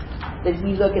 that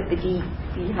you look at the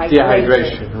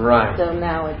dehydration. Right. So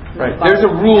now it's right. There's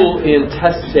a rule in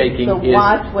test taking. So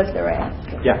watch what they're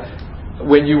asking. Yeah.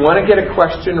 When you want to get a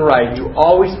question right, you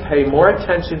always pay more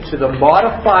attention to the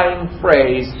modifying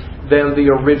phrase than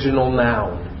the original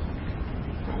noun.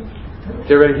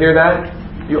 Did everybody hear that?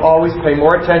 You always pay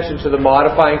more attention to the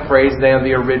modifying phrase than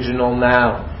the original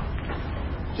noun.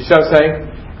 Do you see what I'm saying?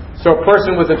 So a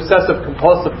person with obsessive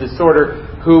compulsive disorder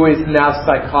who is now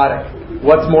psychotic,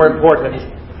 what's more important?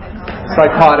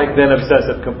 Psychotic than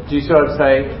obsessive. Do you see what I'm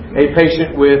saying? A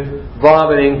patient with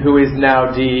vomiting who is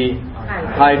now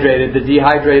dehydrated. The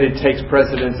dehydrated takes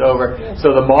precedence over.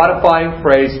 So the modifying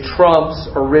phrase trumps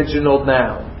original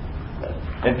noun.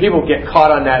 And people get caught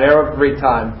on that every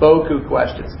time. Boku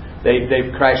questions. They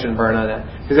crash and burn on that.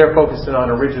 Because they're focusing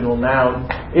on original noun.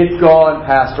 It's gone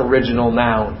past original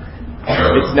noun.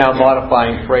 It's now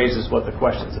modifying phrase is what the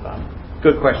question's about.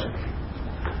 Good question.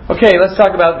 Okay, let's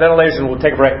talk about ventilators and we'll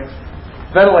take a break.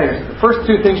 Ventilators. The first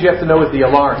two things you have to know is the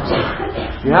alarms.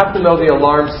 You have to know the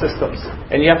alarm systems.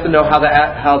 And you have to know how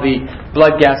the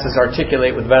blood gases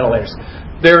articulate with ventilators.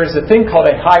 There is a thing called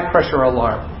a high pressure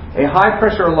alarm. A high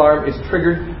pressure alarm is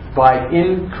triggered by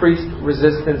increased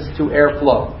resistance to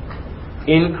airflow.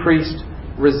 Increased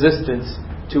resistance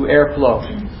to airflow.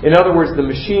 In other words, the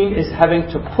machine is having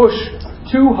to push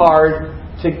too hard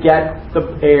to get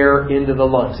the air into the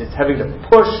lungs. It's having to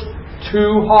push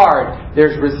too hard.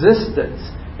 There's resistance.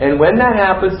 And when that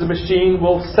happens, the machine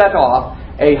will set off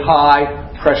a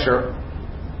high pressure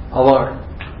alarm.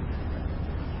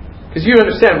 Because you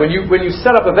understand, when you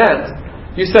set up a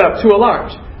vent, you set up two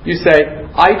alarms. You say,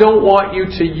 I don't want you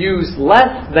to use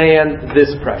less than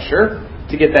this pressure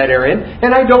to get that air in,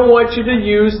 and I don't want you to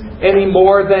use any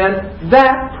more than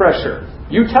that pressure.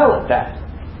 You tell it that.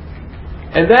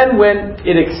 And then when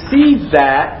it exceeds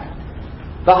that,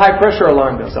 the high pressure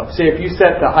alarm goes off. See, if you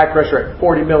set the high pressure at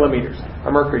 40 millimeters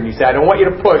of mercury, and you say, I don't want you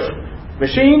to push,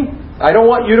 machine, I don't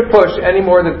want you to push any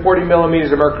more than 40 millimeters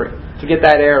of mercury to get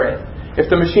that air in. If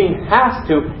the machine has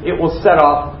to, it will set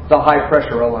off the high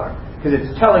pressure alarm. Because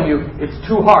it's telling you it's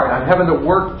too hard. I'm having to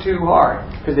work too hard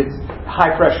because it's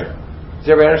high pressure. Does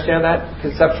everybody understand that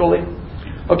conceptually?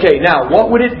 Okay, now,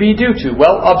 what would it be due to?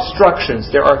 Well,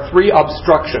 obstructions. There are 3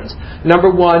 obstructions.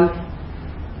 Number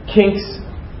 1, kinks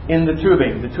in the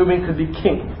tubing. The tubing could be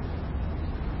kinked.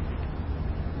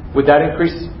 Would that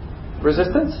increase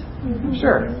resistance? Mm-hmm.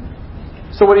 Sure.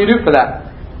 So what do you do for that?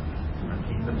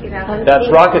 That's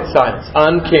rocket science.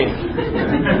 Unkink.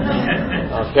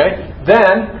 Okay.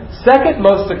 Then, second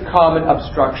most common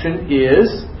obstruction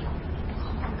is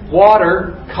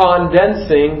water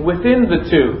condensing within the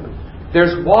tube.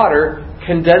 There's water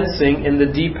condensing in the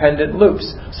dependent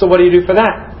loops. So what do you do for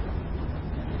that?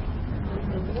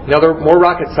 Now, there are more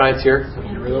rocket science here.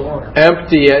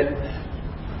 Empty it.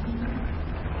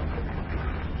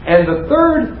 And the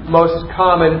third most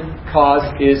common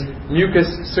cause is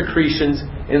mucus secretions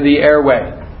in the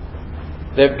airway.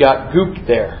 They've got goop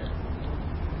there.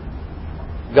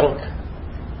 Gunk.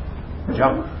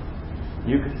 Junk.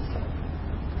 Mucus.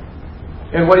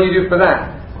 And what do you do for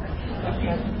that?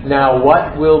 Now,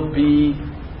 what will be...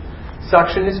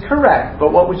 Suction is correct,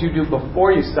 but what would you do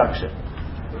before you suction?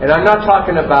 And I'm not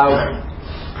talking about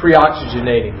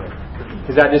pre-oxygenating them,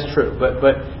 because that is true. But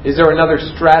is there another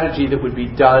strategy that would be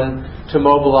done to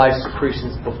mobilize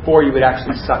secretions before you would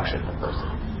actually suction the person?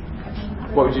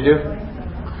 What would you do?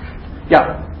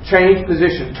 Yeah, change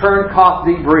position. Turn, cough,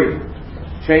 deep, breathe.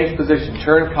 Change position.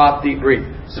 Turn, cough, deep, breathe.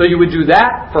 So you would do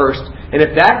that first, and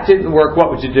if that didn't work, what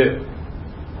would you do?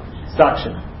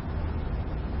 Suction.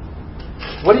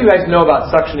 What do you guys know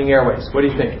about suctioning airways? What do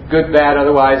you think? Good, bad,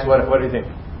 otherwise? What do you think?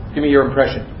 Give me your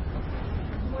impression.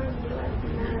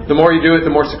 The more you do it,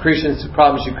 the more secretions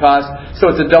problems you cause. So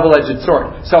it's a double-edged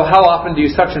sword. So how often do you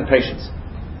suction patients?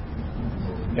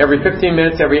 Every 15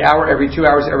 minutes, every hour, every 2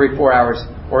 hours, every 4 hours,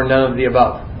 or none of the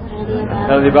above?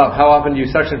 None of the above. How often do you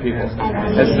suction people?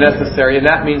 As necessary. And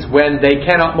that means when they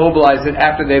cannot mobilize it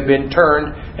after they've been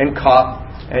turned and cough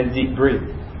and deep breathe.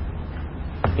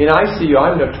 In ICU,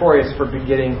 I'm notorious for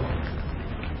getting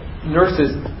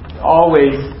nurses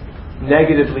always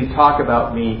negatively talk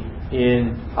about me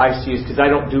in ICUs because I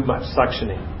don't do much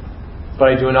suctioning, but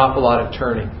I do an awful lot of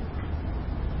turning.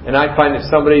 And I find if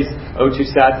somebody's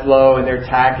O2 sat's low and they're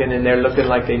tacking and they're looking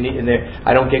like they need, and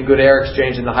I don't get good air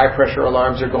exchange and the high pressure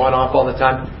alarms are going off all the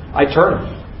time, I turn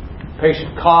them.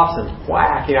 Patient coughs and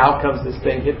whack, out comes this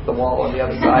thing, hits the wall on the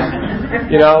other side,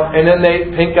 and then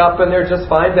they pink up and they're just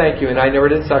fine, thank you, and I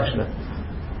never did suction them.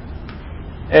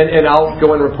 And I'll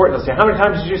go and report and they'll say, how many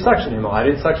times did you suction him? Oh, I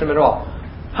didn't suction him at all.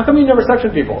 How come you never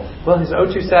suction people? Well, his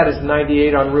O2 sat is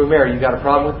 98 on room air. You got a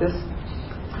problem with this?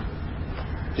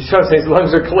 Just trying to say his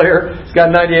lungs are clear. He's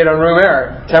got 98 on room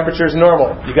air. Temperature's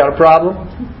normal. You got a problem?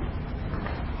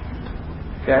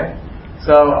 Okay?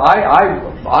 So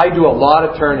I do a lot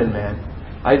of turning, man.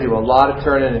 I do a lot of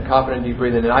turning and confident deep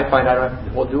breathing, and I find I don't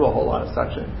have to do a whole lot of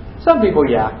suction. Some people,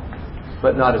 yeah,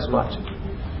 but not as much.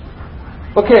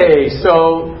 Okay,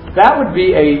 so that would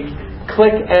be a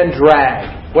click and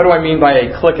drag. What do I mean by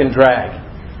a click and drag?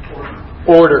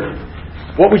 Order.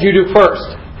 What would you do first?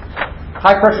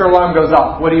 High pressure alarm goes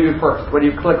off. What do you do first? What do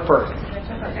you click first?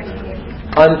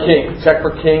 Unkink. Check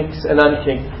for kinks and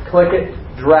unkink. Click it,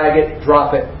 drag it,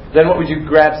 drop it. Then what would you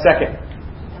grab second?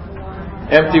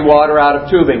 Empty water out of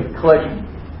tubing. Click,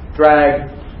 drag,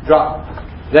 drop.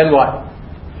 Then what?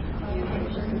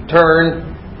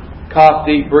 Turn, cough,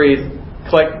 deep, breathe.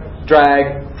 Click,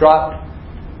 drag, drop.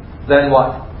 Then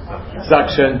what?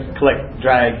 Suction, click,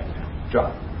 drag,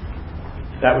 drop.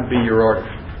 That would be your order.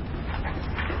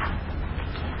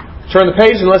 Turn the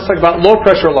page and let's talk about low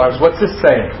pressure alarms. What's this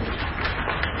saying?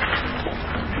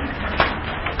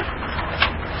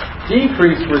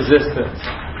 Decrease resistance.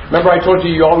 Remember I told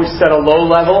you always set a low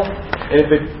level, and if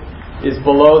it is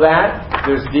below that,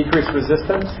 there's decreased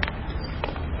resistance.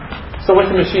 So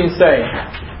what's the machine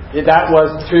saying? That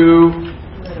was too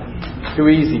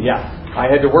easy, yeah. I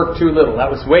had to work too little.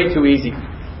 That was way too easy,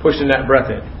 pushing that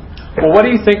breath in. Well, what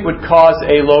do you think would cause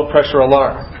a low pressure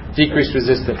alarm? Decreased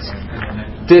resistance.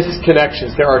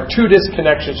 Disconnections. There are 2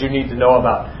 disconnections you need to know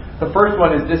about. The first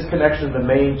one is disconnection of the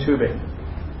main tubing.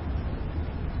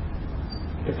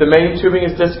 If the main tubing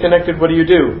is disconnected, what do you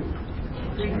do?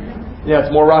 Yeah,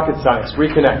 it's more rocket science.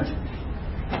 Reconnect.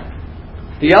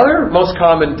 The other most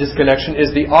common disconnection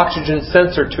is the oxygen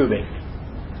sensor tubing.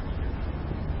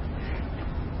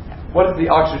 What is the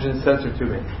oxygen sensor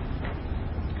tubing?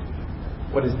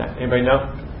 What is that? Anybody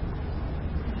know?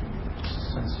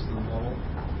 Senses the level.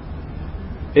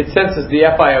 It senses the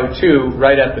FiO2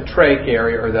 right at the trach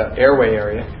area or the airway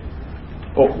area.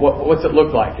 Well, what's it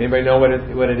look like? Anybody know what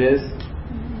it is?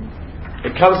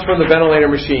 It comes from the ventilator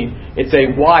machine. It's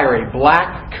a wire, a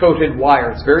black coated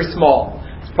wire. It's very small.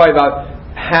 It's probably about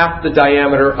half the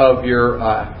diameter of your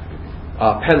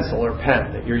pencil or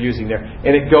pen that you're using there.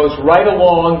 And it goes right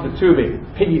along the tubing,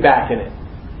 piggybacking it.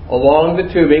 Along the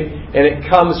tubing, and it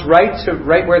comes right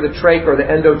where the trach or the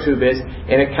endotube is,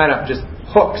 and it kind of just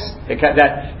hooks.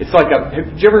 It's like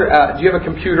do you have a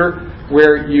computer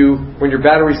where when your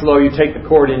battery's low, you take the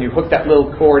cord and you hook that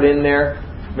little cord in there,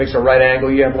 makes a right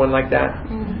angle. You have one like that?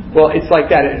 Mm-hmm. Well, it's like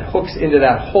that. It hooks into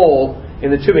that hole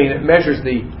in the tubing, and it measures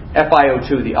the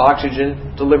FiO2, the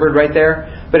oxygen delivered right there.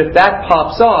 But if that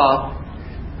pops off,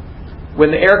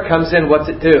 when the air comes in, what's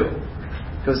it do?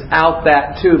 It goes out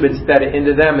that tube instead of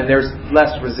into them, and there's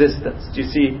less resistance. Do you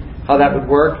see how that would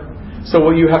work?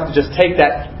 So you have to just take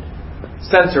that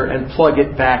sensor and plug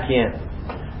it back in.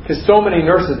 Because so many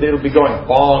nurses, it'll be going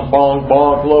bong, bong,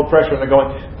 bong, low pressure, and they're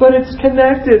going, but it's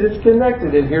connected,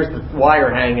 and here's the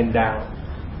wire hanging down,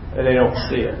 and they don't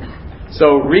see it.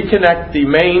 So reconnect the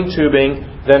main tubing,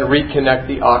 then reconnect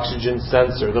the oxygen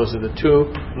sensor. Those are the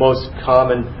 2 most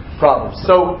common problems.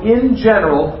 So in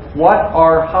general, what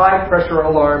are high pressure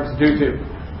alarms due to?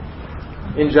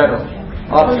 In general,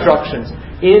 obstructions.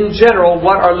 In general,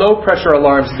 what are low pressure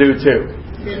alarms due to?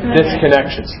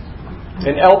 Disconnections.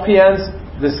 In LPNs,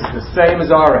 this is the same as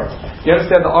RN. You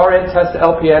understand the RN test to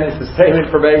LPN is the same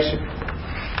information.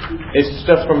 It's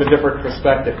just from a different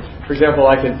perspective. For example,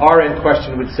 like an RN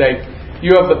question would say,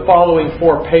 you have the following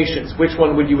 4 patients. Which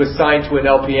one would you assign to an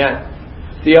LPN?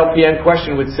 The LPN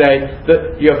question would say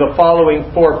that you have the following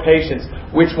 4 patients.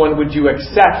 Which one would you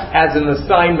accept as an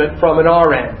assignment from an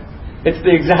RN? It's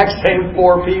the exact same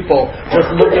 4 people,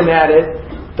 just looking at it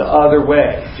the other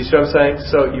way. Do you see what I'm saying?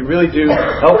 So you really do,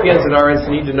 LPNs and RNs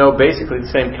need to know basically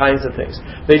the same kinds of things.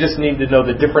 They just need to know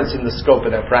the difference in the scope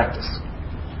of their practice.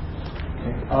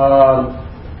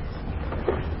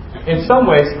 In some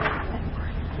ways,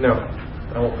 no,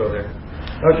 I won't go there.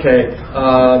 Okay.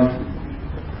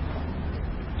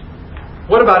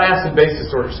 What about acid-base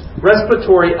disorders?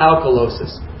 Respiratory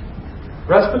alkalosis.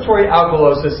 Respiratory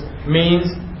alkalosis means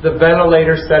the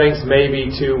ventilator settings may be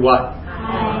too what?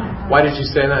 High. Why did you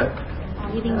say that?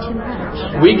 Eating too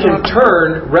much. We can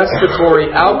turn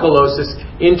respiratory alkalosis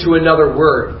into another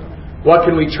word. What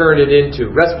can we turn it into?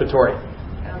 Respiratory.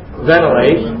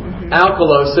 Ventilate.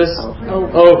 Alkalosis.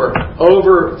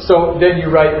 Over. So then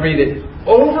you read it.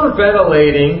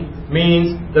 Overventilating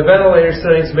means the ventilator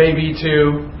settings may be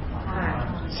too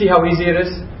high. See how easy it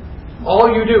is?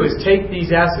 All you do is take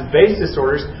these acid-base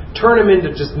disorders, turn them into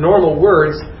just normal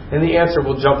words, and the answer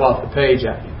will jump off the page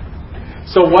at you.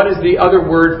 So what is the other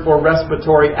word for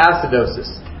respiratory acidosis?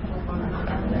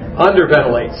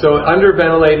 Underventilate. So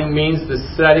underventilating means the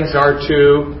settings are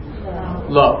too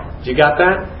low. Do you got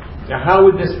that? Now how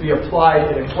would this be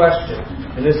applied in a question?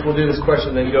 And we'll do this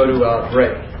question, then go to a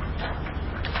break.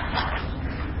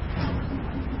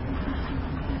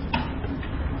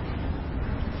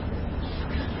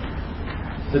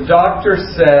 The doctor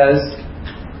says,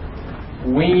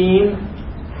 wean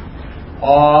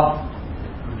off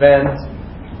vent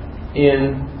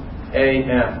in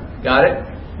AM. Got it?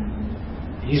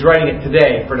 He's writing it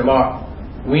today for tomorrow.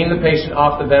 Wean the patient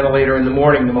off the ventilator in the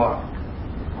morning tomorrow.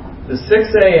 The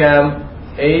 6 a.m.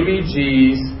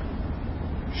 ABGs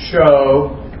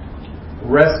show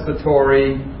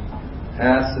respiratory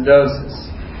acidosis.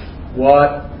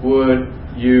 What would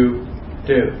you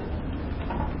do?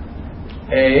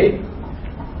 A.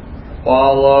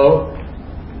 Follow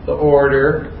the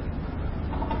order.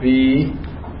 B.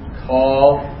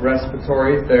 Call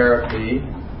respiratory therapy.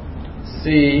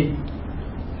 C.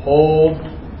 Hold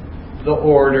the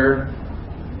order.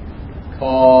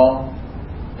 Call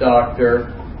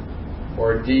doctor.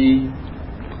 Or D.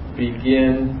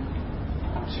 Begin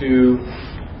to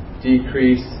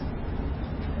decrease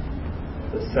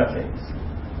the settings.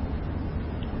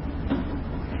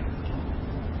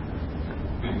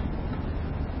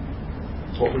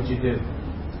 What would you do?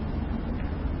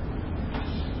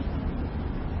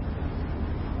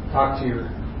 Talk to your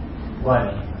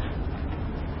buddy.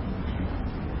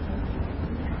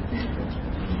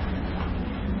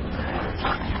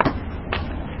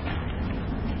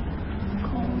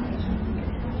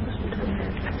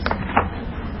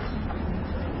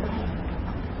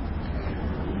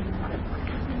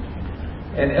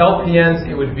 And LPNs,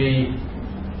 it would be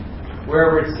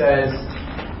wherever it says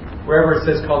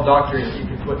call doctor, you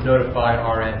can put notify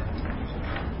RN.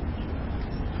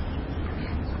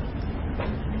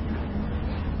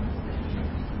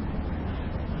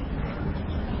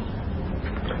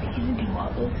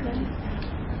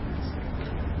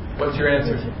 What's your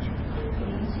answer?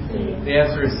 The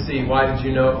answer is C. Why did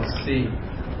you know it was C?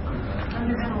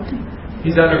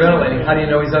 He's underventilating. How do you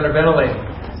know he's underventilating?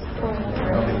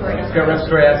 He's got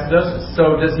respiratory acidosis.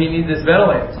 So does he need this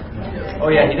ventilator? Oh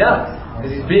yeah, he does.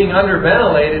 Because he's being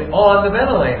underventilated on the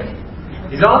ventilator.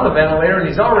 He's on the ventilator and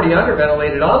he's already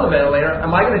underventilated on the ventilator. Am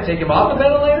I going to take him off the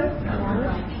ventilator?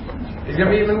 He's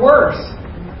going to be even worse.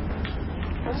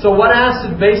 So what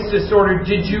acid-base disorder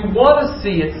did you want to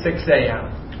see at 6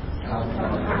 a.m.?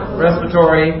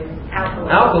 Respiratory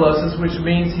alkalosis, which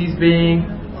means he's being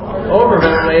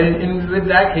overventilated. In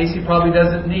that case, he probably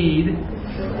doesn't need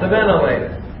the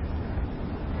ventilator.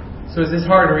 So is this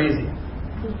hard or easy?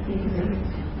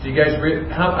 Do you guys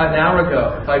an hour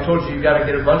ago, if I told you got to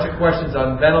get a bunch of questions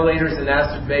on ventilators and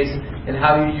acid base and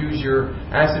how you use your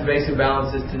acid base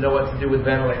imbalances to know what to do with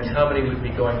ventilators, how many would be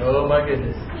going, oh my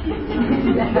goodness?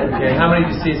 Okay, how many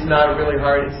do you see it's not really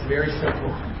hard? It's very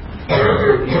simple.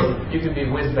 Very easy. You can be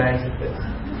whiz bangs at this.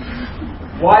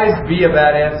 Why is B a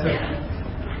bad answer?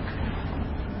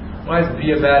 Why is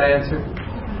B a bad answer?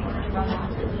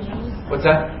 What's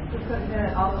that?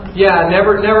 Yeah,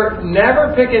 never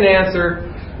pick an answer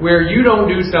where you don't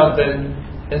do something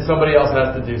and somebody else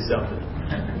has to do something.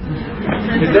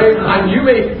 You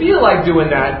may feel like doing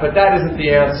that, but that isn't the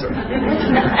answer.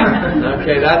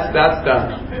 Okay, that's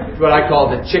what I call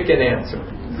the chicken answer.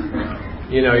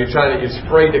 You know, you're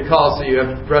afraid to call, so you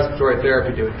have respiratory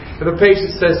therapy do it. If a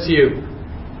patient says to you,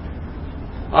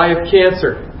 I have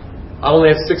cancer, I only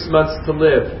have 6 months to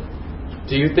live.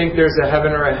 Do you think there's a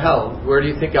heaven or a hell? Where do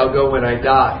you think I'll go when I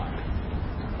die?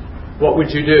 What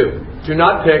would you do? Do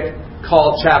not pick,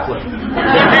 call chaplain.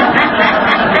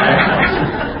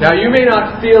 Now, you may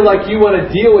not feel like you want to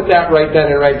deal with that right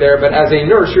then and right there, but as a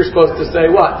nurse, you're supposed to say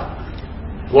what?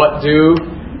 What do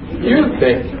you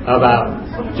think about?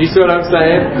 Do you see what I'm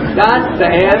saying? That's the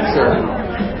answer.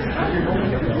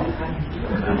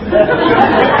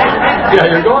 Yeah,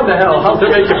 you're going to hell. How's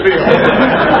it make you feel?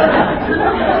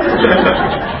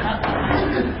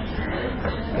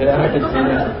 Yeah, I can see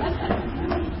that.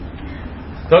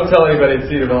 Don't tell anybody at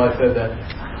Cedarville I said that.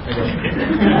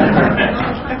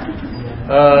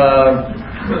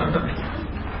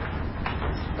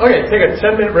 Okay, take a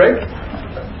 10-minute break.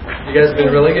 You guys have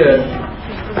been really good.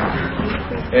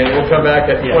 And we'll come back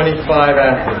at 25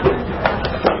 after.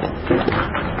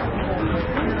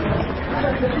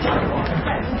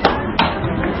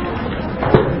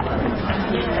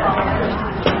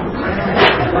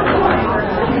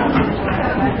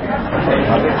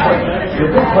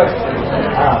 Good question.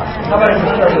 How about if we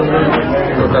start with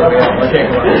okay,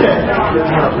 come on.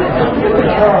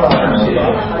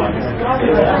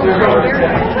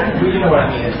 You know what I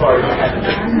mean as far as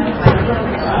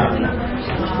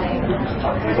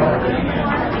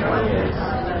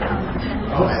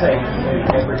let's say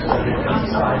every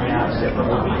sign out except for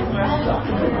one stuff.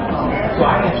 So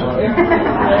I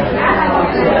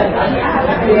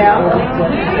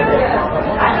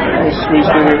Squeeze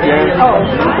through here again. Oh,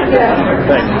 yeah.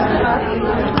 Thanks.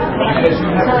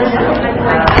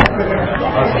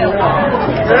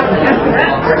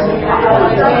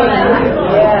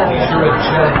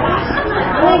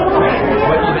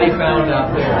 What they found out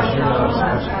there is you're not a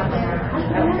specialist.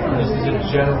 This is a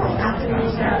general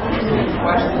discussion. So the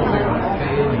questions that are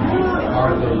failing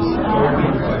are those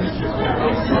 30 questions that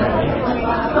they say.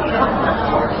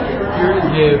 You're to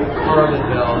give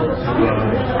Carladel to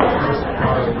first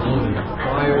Carladel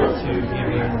prior to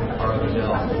giving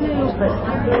Carladel. What's the most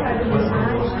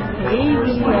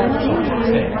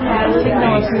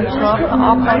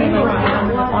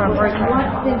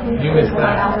You missed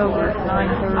that. Over at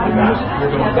 9:30. You're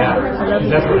going backwards.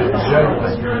 That's what a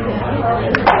generalist is.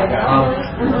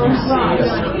 You see a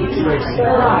certain trace.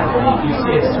 You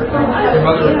see a certain. Your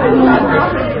mother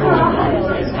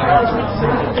is higher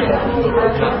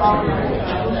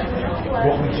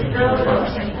What would you do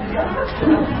first?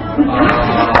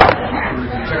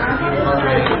 Check her heart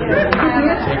rate,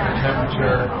 take her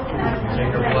temperature, take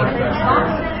her blood pressure,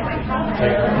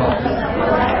 take her pulse.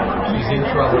 She's in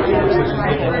trouble. She looks like she's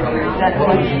getting in trouble.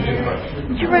 What would you do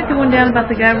first? Did you write the one down about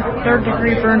the guy with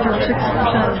third-degree burns over 60%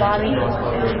 of the body?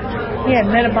 He had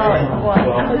metabolic what?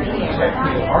 Exactly,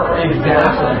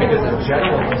 because the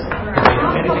generalist,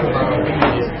 anything about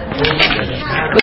obedience,